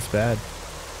 Feels bad.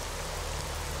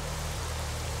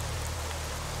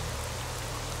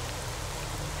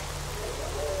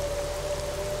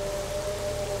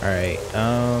 Alright,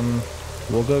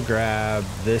 we'll go grab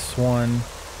this one.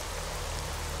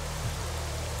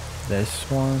 This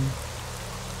one.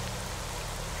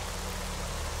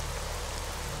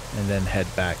 And then head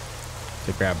back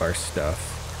to grab our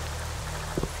stuff.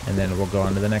 And then we'll go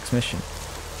on to the next mission.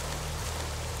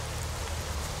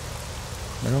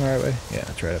 Am I going the right way? Yeah,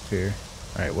 it's right up here.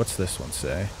 Alright, what's this one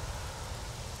say?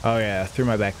 Oh yeah, I threw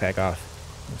my backpack off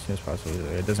as soon as possible.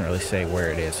 It doesn't really say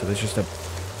where it is. So there's just a...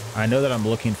 I know that I'm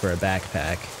looking for a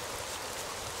backpack.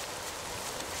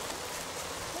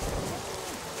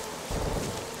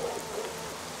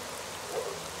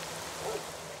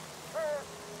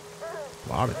 A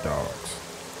lot of dogs.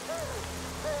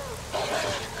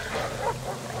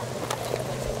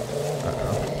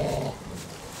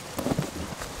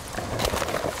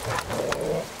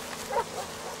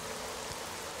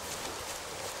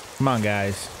 Come on,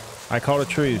 guys. I called a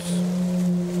truce.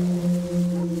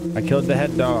 I killed the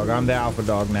head dog. I'm the alpha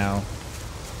dog now.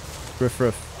 Ruff,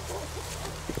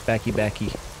 ruff. Backy,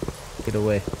 backy. Get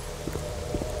away.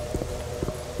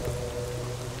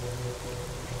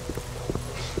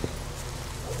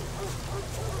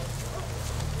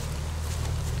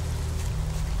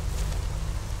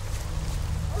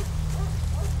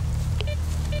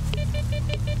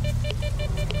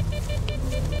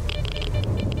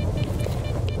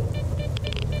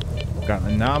 Got an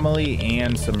anomaly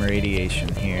and some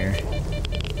radiation here.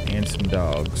 And some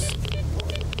dogs.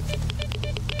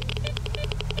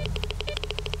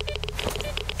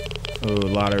 Ooh,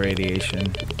 a lot of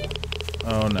radiation.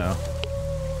 Oh no.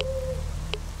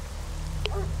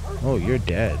 Oh, you're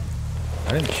dead.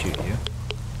 I didn't shoot you.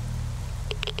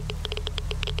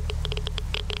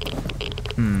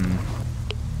 I'm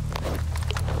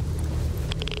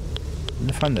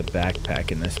gonna find the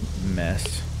backpack in this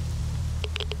mess.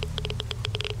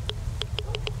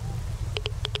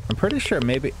 I'm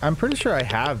pretty sure I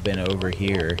have been over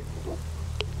here.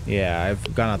 Yeah,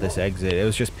 I've gone out this exit. It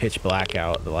was just pitch black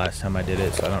out the last time I did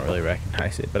it, so I don't really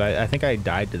recognize it. But I think I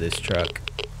died to this truck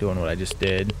doing what I just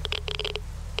did.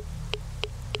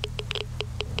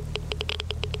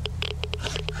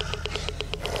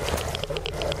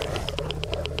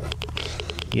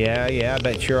 Yeah, I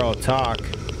bet you're all talk.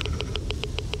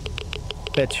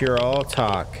 Bet you're all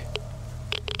talk.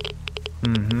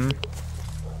 Mm-hmm.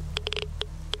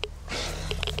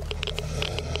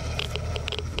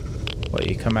 What,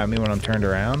 you come at me when I'm turned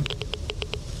around?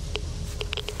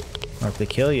 I'll have to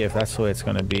kill you if that's the way it's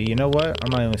gonna be. You know what? I'm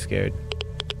not even scared.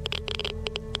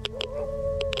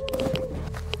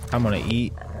 I'm gonna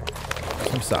eat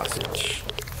some sausage.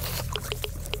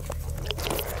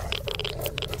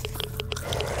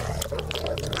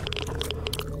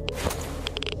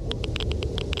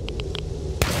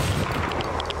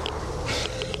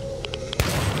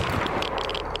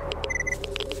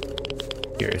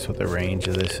 Curious what the range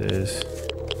of this is.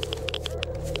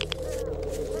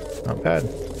 Not bad.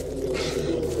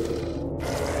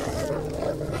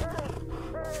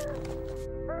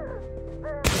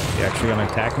 You actually gonna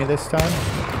attack me this time?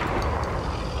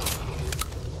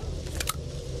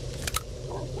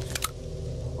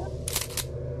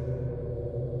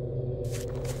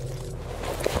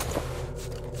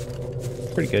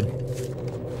 Pretty good. I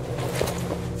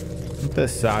think the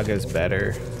Saga's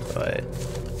better, but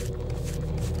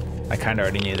I kind of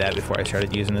already knew that before I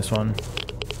started using this one.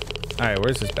 All right,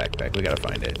 where's this backpack? We gotta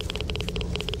find it.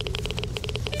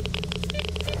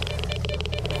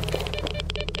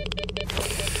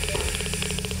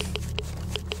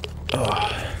 Oh.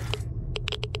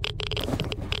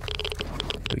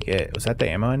 What did we get? Was that the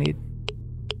ammo I need?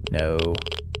 No.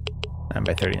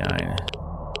 9x39.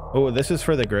 Oh, this is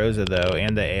for the Groza though,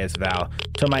 and the AS-Val.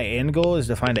 So my end goal is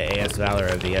to find an AS-Val or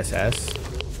a VSS.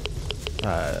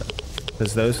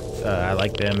 Because those, I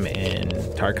like them in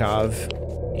Tarkov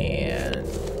and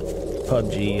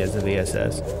PUBG as a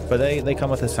VSS. But they come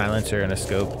with a silencer and a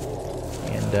scope.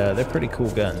 And they're pretty cool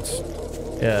guns.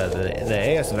 Yeah, the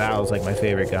AS-Val is like my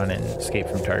favorite gun in Escape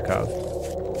from Tarkov.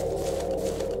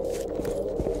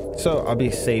 So I'll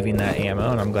be saving that ammo,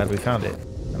 and I'm glad we found it.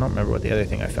 I don't remember what the other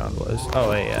thing I found was.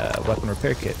 Oh, a weapon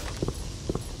repair kit.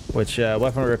 Which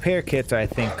weapon repair kits I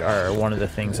think are one of the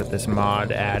things that this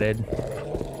mod added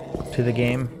to the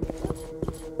game.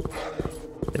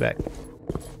 Stay back.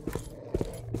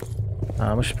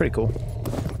 Which is pretty cool.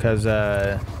 Because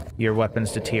your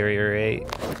weapons deteriorate.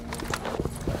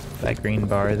 That green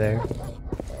bar there.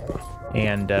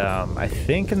 And I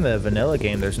think in the vanilla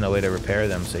game there's no way to repair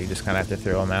them, so you just kind of have to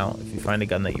throw them out. If you find a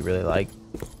gun that you really like,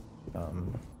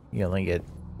 you only get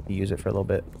to use it for a little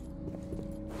bit.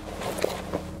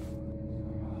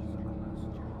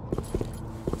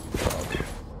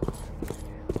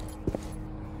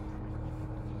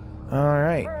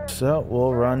 Alright, so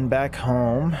we'll run back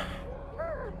home.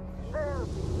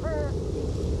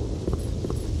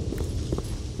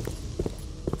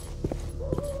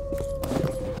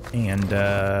 And,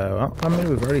 well, I mean,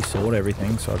 we've already sold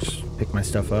everything, so I'll just pick my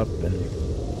stuff up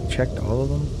and checked all of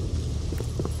them.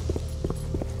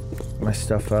 My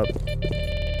stuff up.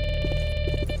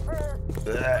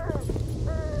 Where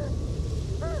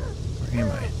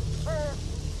am I?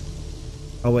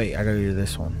 Oh wait, I gotta do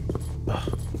this one.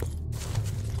 Ugh.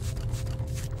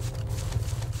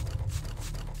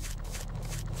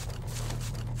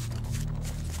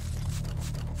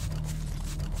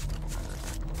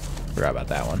 Forgot about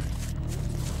that one.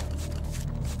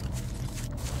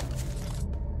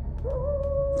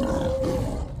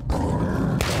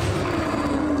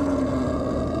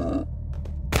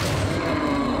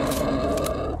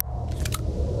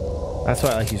 That's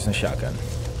why I like using the shotgun.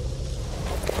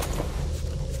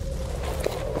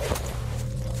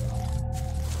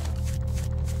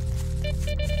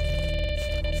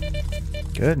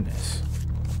 Goodness.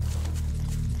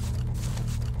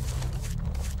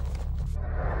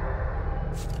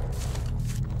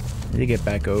 Need to get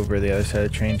back over the other side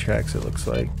of train tracks, it looks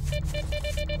like.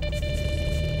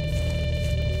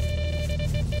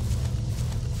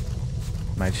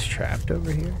 Am I just trapped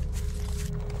over here?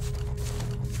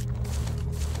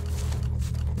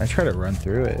 I try to run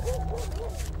through it.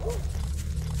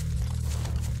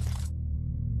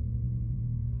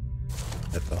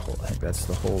 That's the hole. I think that's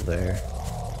the hole there.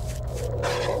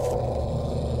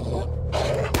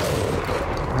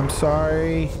 I'm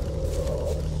sorry.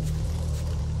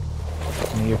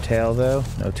 Give me your tail though.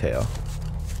 No tail.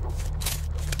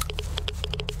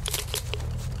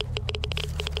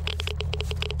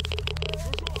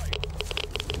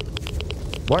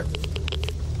 What?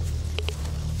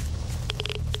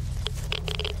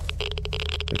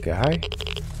 The guy?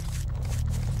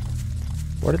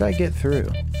 What did I get through?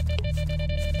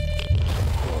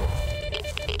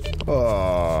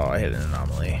 Oh, I hit an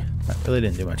anomaly. That really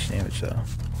didn't do much damage though.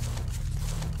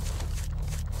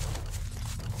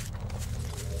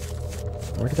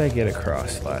 Where did I get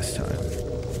across last time?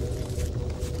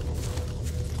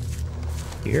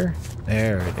 Here?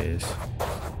 There it is.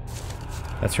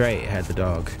 That's right, it had the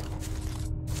dog.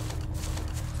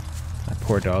 That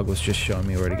poor dog was just showing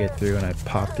me where to get through and I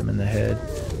popped him in the head.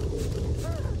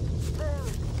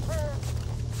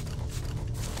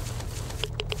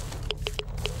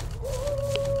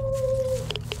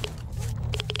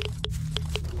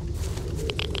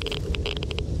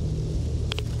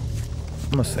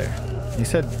 Almost there. He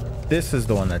said this is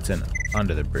the one that's in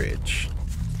under the bridge.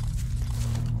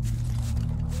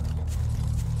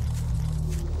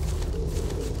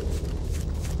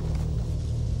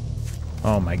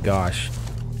 Oh my gosh.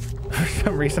 For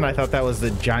some reason I thought that was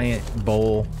the giant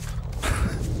bowl.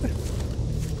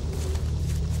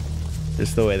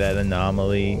 Just the way that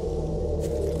anomaly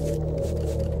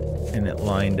and it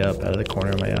lined up out of the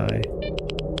corner of my eye.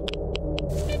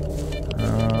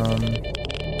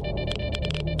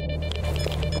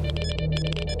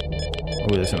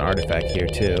 Oh, there's an artifact here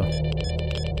too.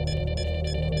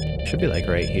 Should be like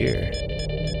right here.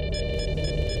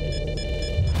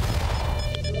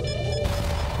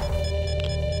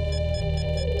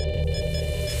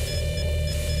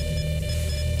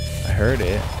 heard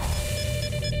it.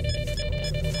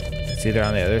 It's either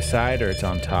on the other side or it's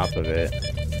on top of it.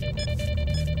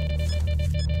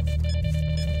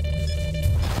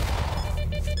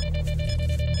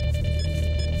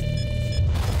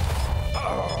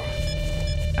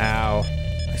 Ow.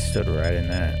 I stood right in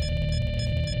that.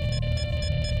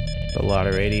 A lot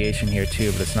of radiation here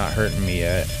too, but it's not hurting me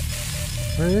yet.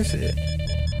 Where is it?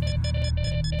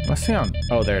 Must be on...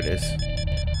 Oh, there it is.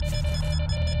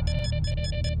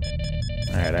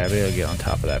 Alright, I'll be able to get on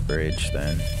top of that bridge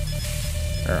then.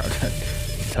 Or on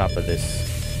top of this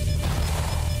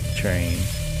train.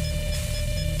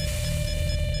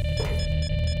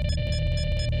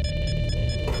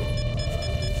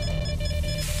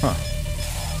 Huh.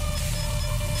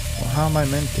 Well, how am I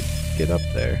meant to get up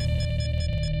there?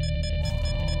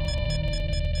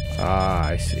 Ah,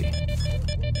 I see.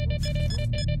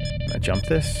 Can I jump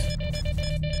this?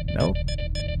 Nope.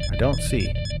 I don't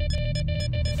see.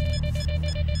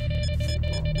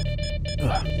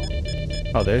 Ugh.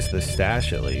 Oh, there's the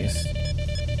stash at least.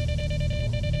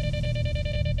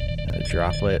 A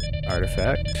droplet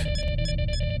artifact.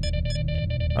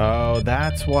 Oh,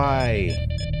 that's why.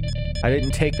 I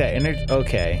didn't take that energy.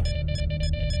 Okay.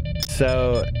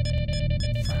 So,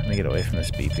 let me get away from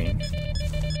this beeping.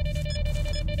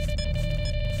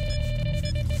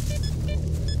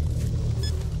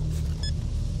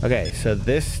 Okay, so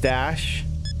this stash,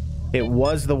 it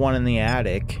was the one in the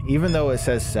attic, even though it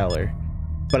says cellar.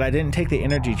 But I didn't take the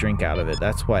energy drink out of it.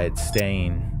 That's why it's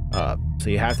staying up. So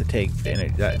you have to take the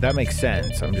energy. That makes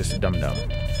sense. I'm just a dum-dum.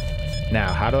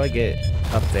 Now, how do I get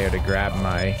up there to grab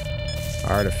my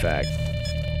artifact?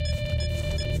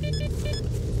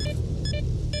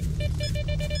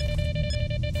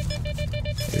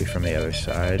 Maybe from the other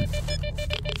side.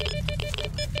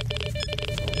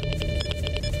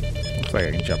 Looks like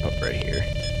I can jump up right here.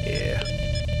 Yeah.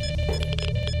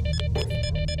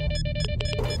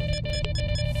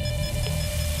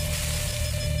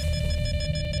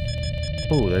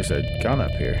 Oh, there's a gun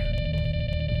up here.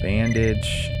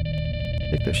 Bandage.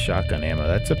 Take the shotgun ammo.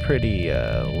 That's a pretty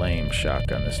lame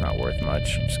shotgun. It's not worth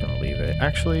much. I'm just gonna leave it.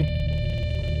 Actually,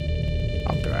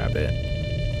 I'll grab it.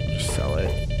 I'll just sell it.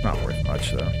 Not worth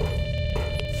much though.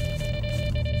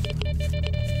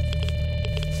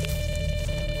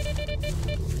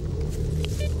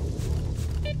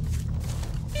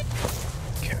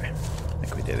 Okay, I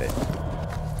think we did it.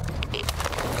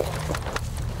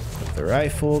 With the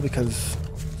rifle because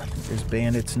I think there's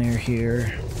bandits near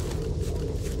here.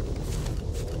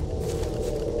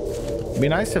 It'd be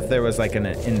nice if there was like an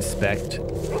inspect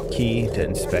key to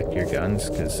inspect your guns,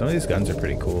 because some of these guns are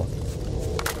pretty cool.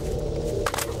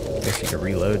 I guess you could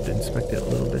reload to inspect it a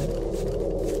little bit.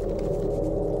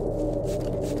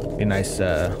 Be nice.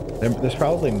 There's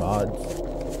probably mods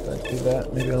that do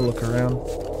that. Maybe I'll look around.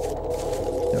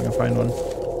 See if I can find one.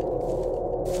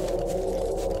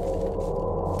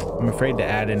 I'm afraid to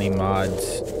add any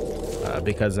mods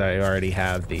because I already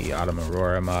have the Autumn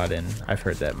Aurora mod, and I've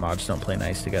heard that mods don't play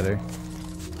nice together.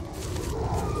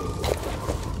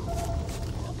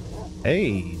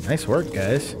 Hey, nice work,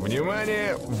 guys.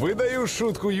 Внимание, выдаю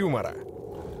шутку юмора.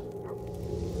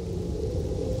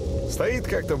 Стоит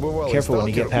как-то бывалый Careful when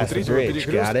you get сталкер у past the третьего bridge,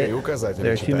 got перекрестка и it? указатель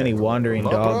There are too many читает. wandering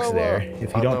dogs there.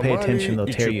 If you don't pay Аномалии attention, they'll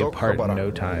и tear you чуток apart in хабара.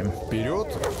 no time. Вперед!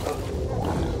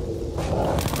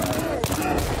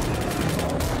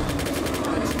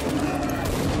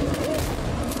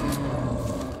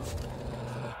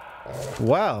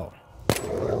 Wow.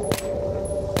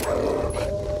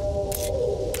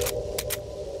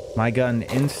 My gun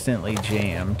instantly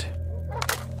jammed.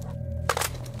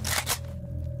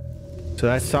 So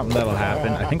that's something that'll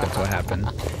happen. I think that's what happened.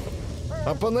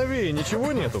 А поновее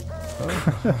ничего нету?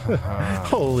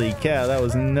 Holy cow, that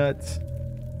was nuts.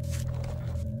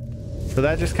 So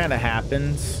that just kind of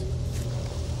happens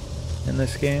in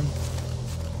this game.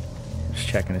 Just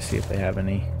checking to see if they have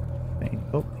anything.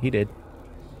 Oh, he did.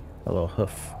 A little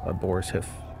hoof, a boar's hoof.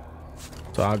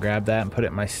 So I'll grab that and put it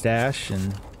in my stash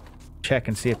and check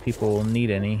and see if people will need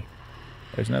any.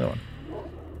 There's another one.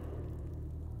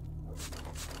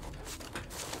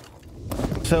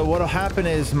 So what'll happen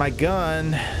is my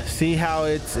gun, see how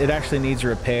it actually needs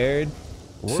repaired.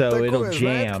 So it'll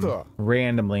jam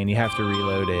randomly and you have to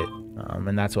reload it.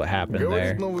 And that's what happened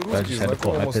there. So I just had to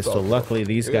pull out my pistol. Luckily,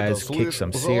 these guys kicked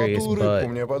some serious butt. I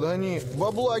think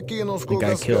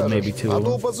I killed maybe 2 of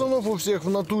them.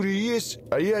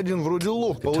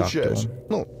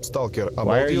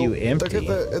 Why are you empty?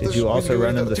 Did you also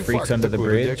run into the freaks under the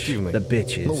bridge? The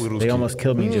bitches. They almost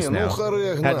killed me just now.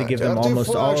 Had to give them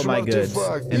almost all of my goods.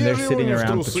 And they're sitting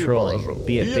around patrolling.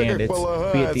 Be it bandits,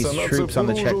 be it these troops on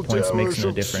the checkpoints, makes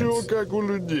no difference.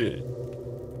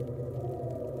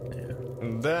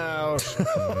 Да уж.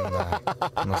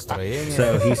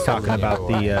 So he's talking about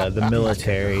the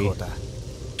military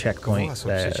checkpoint,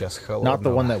 that, not the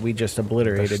one that we just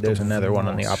obliterated. There's another one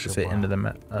on the opposite end of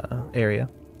the area.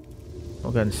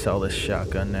 We'll go ahead and sell this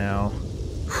shotgun now.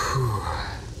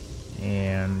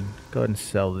 And go ahead and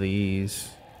sell these.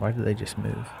 Why did they just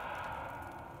move?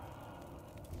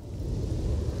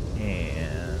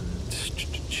 And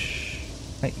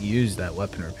I use that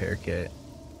weapon repair kit.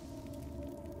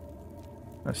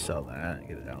 I'll sell that,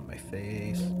 get it out of my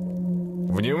face.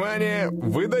 Внимание!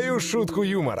 Выдаю шутку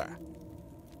юмора.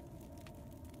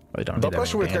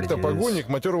 Допрашивает как-то погонник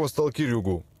матерого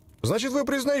сталкерюгу. Значит, вы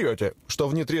признаете, что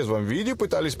в нетрезвом виде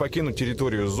пытались покинуть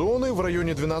территорию зоны в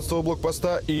районе 12-го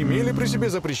блокпоста и имели при себе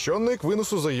запрещенные к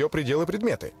выносу за ее пределы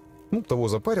предметы. Ну, того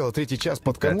запарило, третий час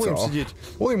под конвоем сидеть.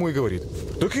 Он ему и говорит: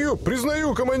 так я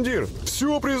признаю, командир,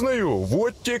 все признаю,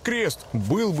 вот те крест.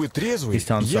 Был бы трезвый,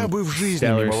 я бы в жизни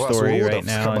мимо вас, уродов,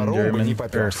 с хабаром бы не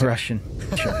попёрся.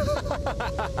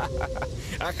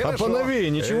 А поновее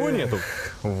ничего нету?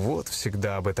 Вот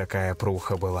всегда бы такая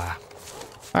пруха была.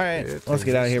 Alright, let's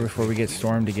get out of here before we get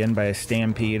stormed again by a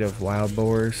stampede of wild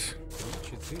boars.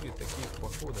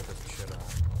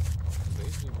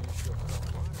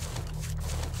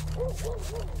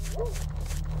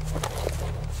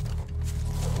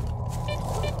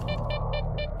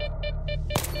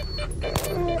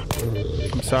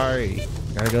 I'm sorry,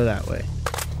 gotta go that way.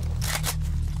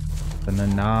 An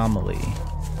anomaly.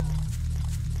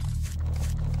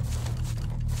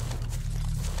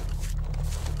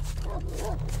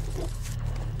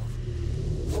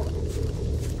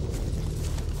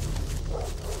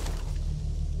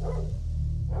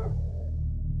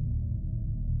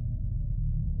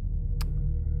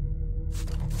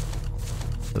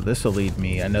 So this will lead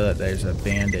me. I know that there's a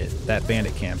that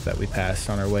bandit camp that we passed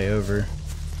on our way over.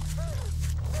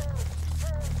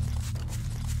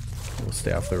 We'll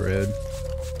stay off the road.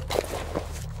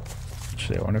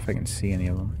 Actually, I wonder if I can see any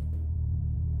of them.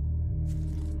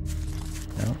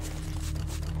 No.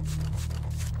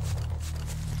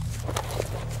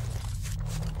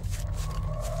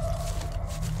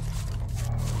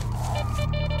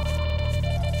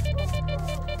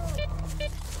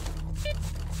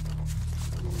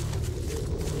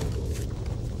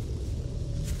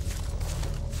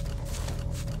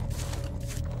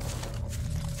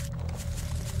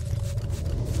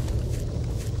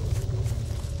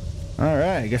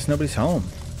 Alright, I guess nobody's home.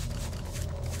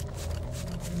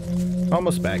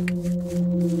 Almost back.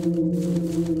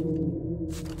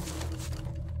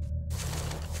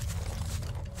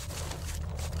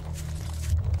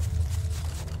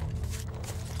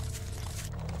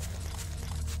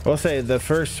 I'll say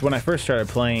when I first started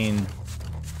playing,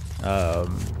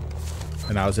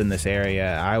 when I was in this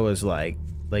area, I was like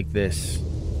this.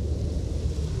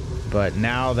 But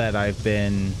now that I've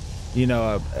been, you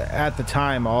know, at the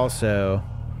time also,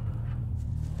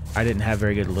 I didn't have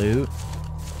very good loot.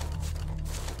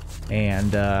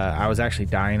 And I was actually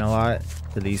dying a lot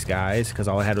to these guys because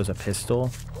all I had was a pistol.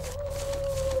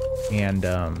 And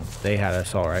they had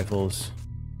assault rifles.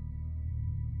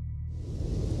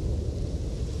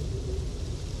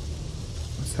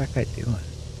 What's that guy doing?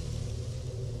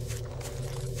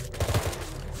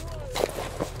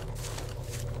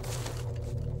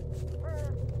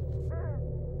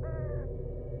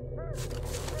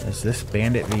 Is this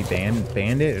bandit v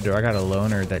bandit, or do I got a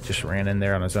loner that just ran in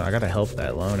there on his own? I gotta help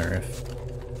that loner. If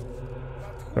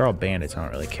they're all bandits, I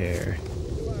don't really care.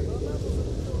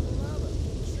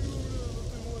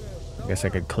 I guess I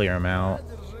could clear them out.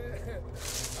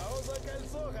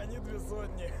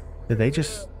 Did they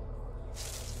just...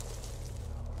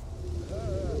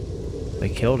 They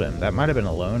killed him. That might have been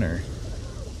a loner.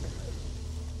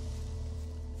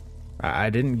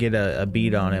 I didn't get a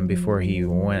beat on him before he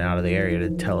went out of the area to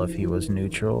tell if he was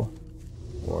neutral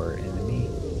or enemy.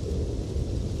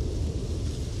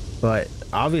 But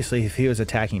obviously if he was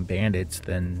attacking bandits,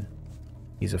 then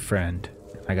he's a friend.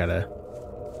 I gotta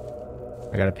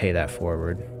pay that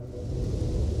forward.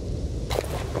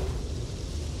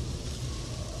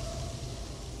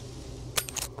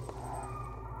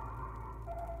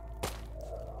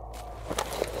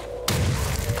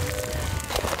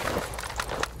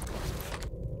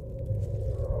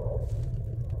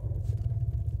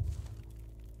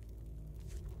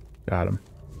 Got him.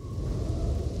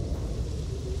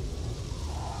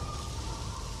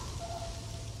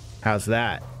 How's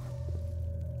that?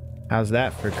 How's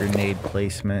that for grenade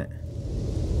placement?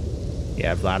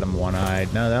 Yeah, Vlad him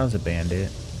one-eyed. No, that was a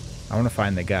bandit. I want to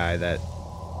find the guy that...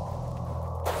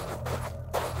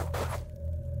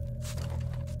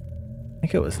 I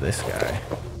think it was this guy.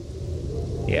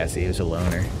 Yeah, see, he was a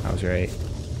loner. I was right.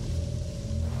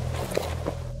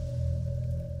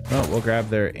 Oh, we'll grab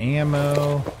their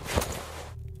ammo.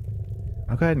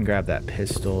 I'll go ahead and grab that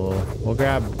pistol. We'll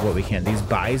grab what we can. These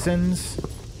bisons,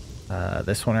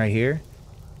 this one right here,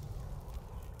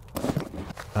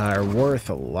 are worth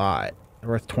a lot. They're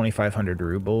worth 2,500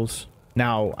 rubles.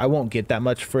 Now, I won't get that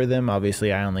much for them.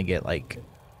 Obviously, I only get like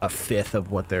a fifth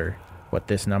of what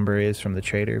this number is from the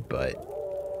trader, but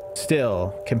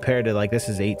still, compared to like this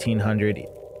is 1,800.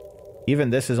 Even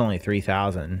this is only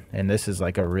 3,000, and this is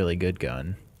like a really good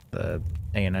gun, the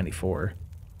AN-94.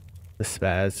 The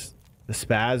S.t.a.l.k.e.r. The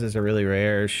S.t.a.l.k.e.r is a really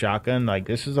rare shotgun. Like,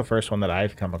 this is the first one that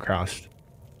I've come across.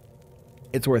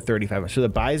 It's worth 3,500. So the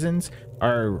bisons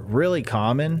are really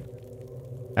common.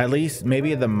 At least,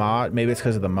 maybe the mod, maybe it's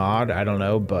because of the mod, I don't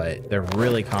know, but they're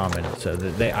really common. So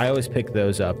I always pick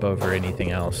those up over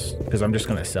anything else because I'm just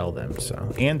going to sell them.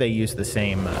 So, and they use the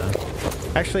same,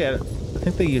 actually, I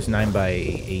think they use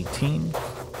 9x18,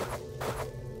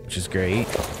 which is great.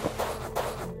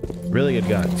 Really good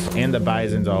guns. And the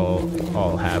bisons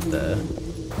all have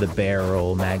the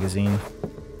barrel magazine,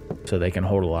 so they can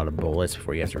hold a lot of bullets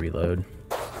before you have to reload.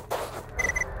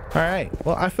 All right,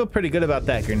 well, I feel pretty good about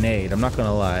that grenade. I'm not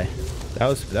gonna lie. That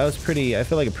was pretty. I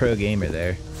feel like a pro gamer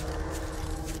there.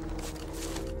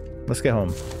 Let's get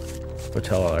home. We'll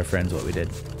tell all our friends what we did.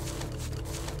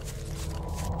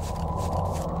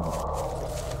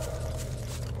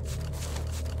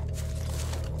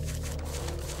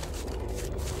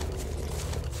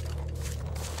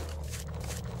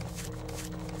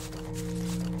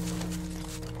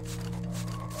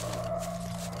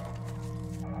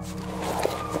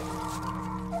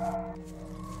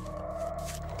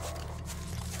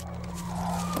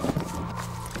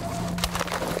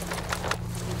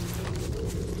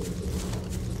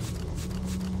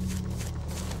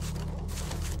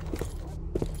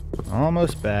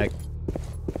 Almost back.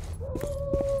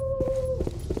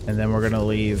 And then we're gonna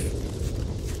leave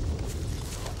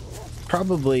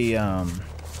probably well,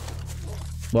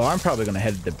 I'm probably gonna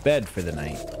head to bed for the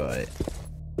night, but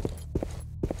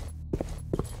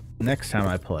next time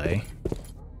I play,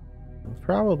 I'll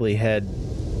probably head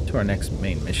to our next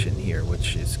main mission here,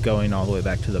 which is going all the way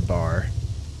back to the bar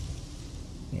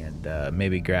and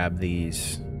maybe grab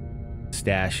these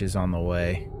stashes on the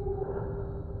way.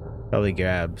 Probably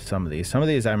grab some of these. Some of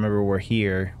these I remember were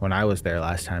here when I was there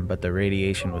last time, but the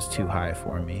radiation was too high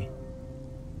for me.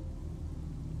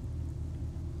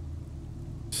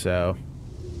 So,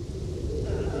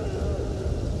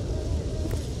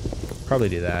 probably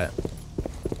do that.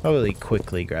 Probably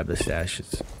quickly grab the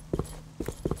stashes.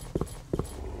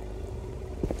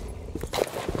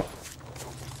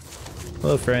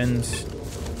 Hello, friends.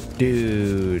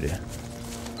 Dude.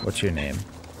 What's your name?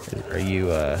 Are you,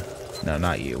 no,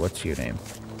 not you. What's your name?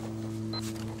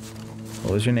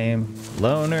 What was your name?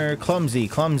 Loner. Clumsy,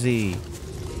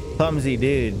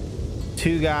 dude.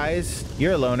 Two guys.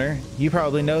 You're a loner. You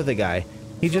probably know the guy.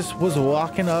 He just was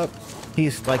walking up.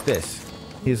 He's like this.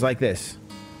 He's like this.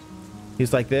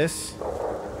 He's like this.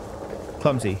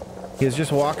 Clumsy. He was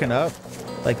just walking up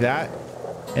like that.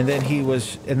 And then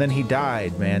he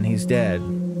died, man. He's dead.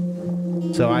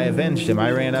 So I avenged him.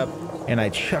 I ran up and I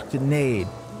chucked a nade.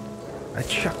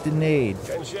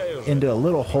 Into a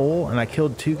little hole, and I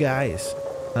killed two guys,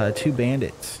 two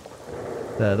bandits.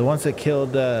 The ones that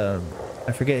killed, I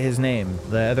forget his name,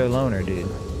 the other loner dude.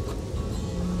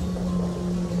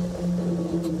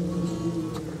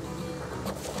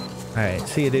 Alright,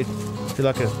 see you, dude. Good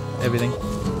luck with everything.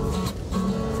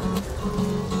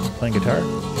 Playing guitar?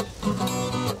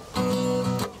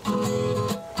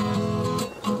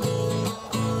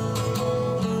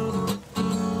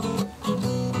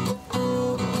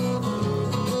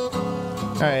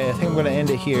 Alright, I think I'm going to end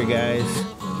it here, guys.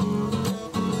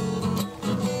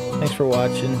 Thanks for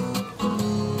watching.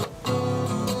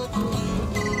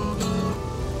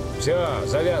 Все,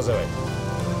 завязывай.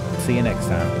 See you next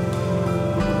time.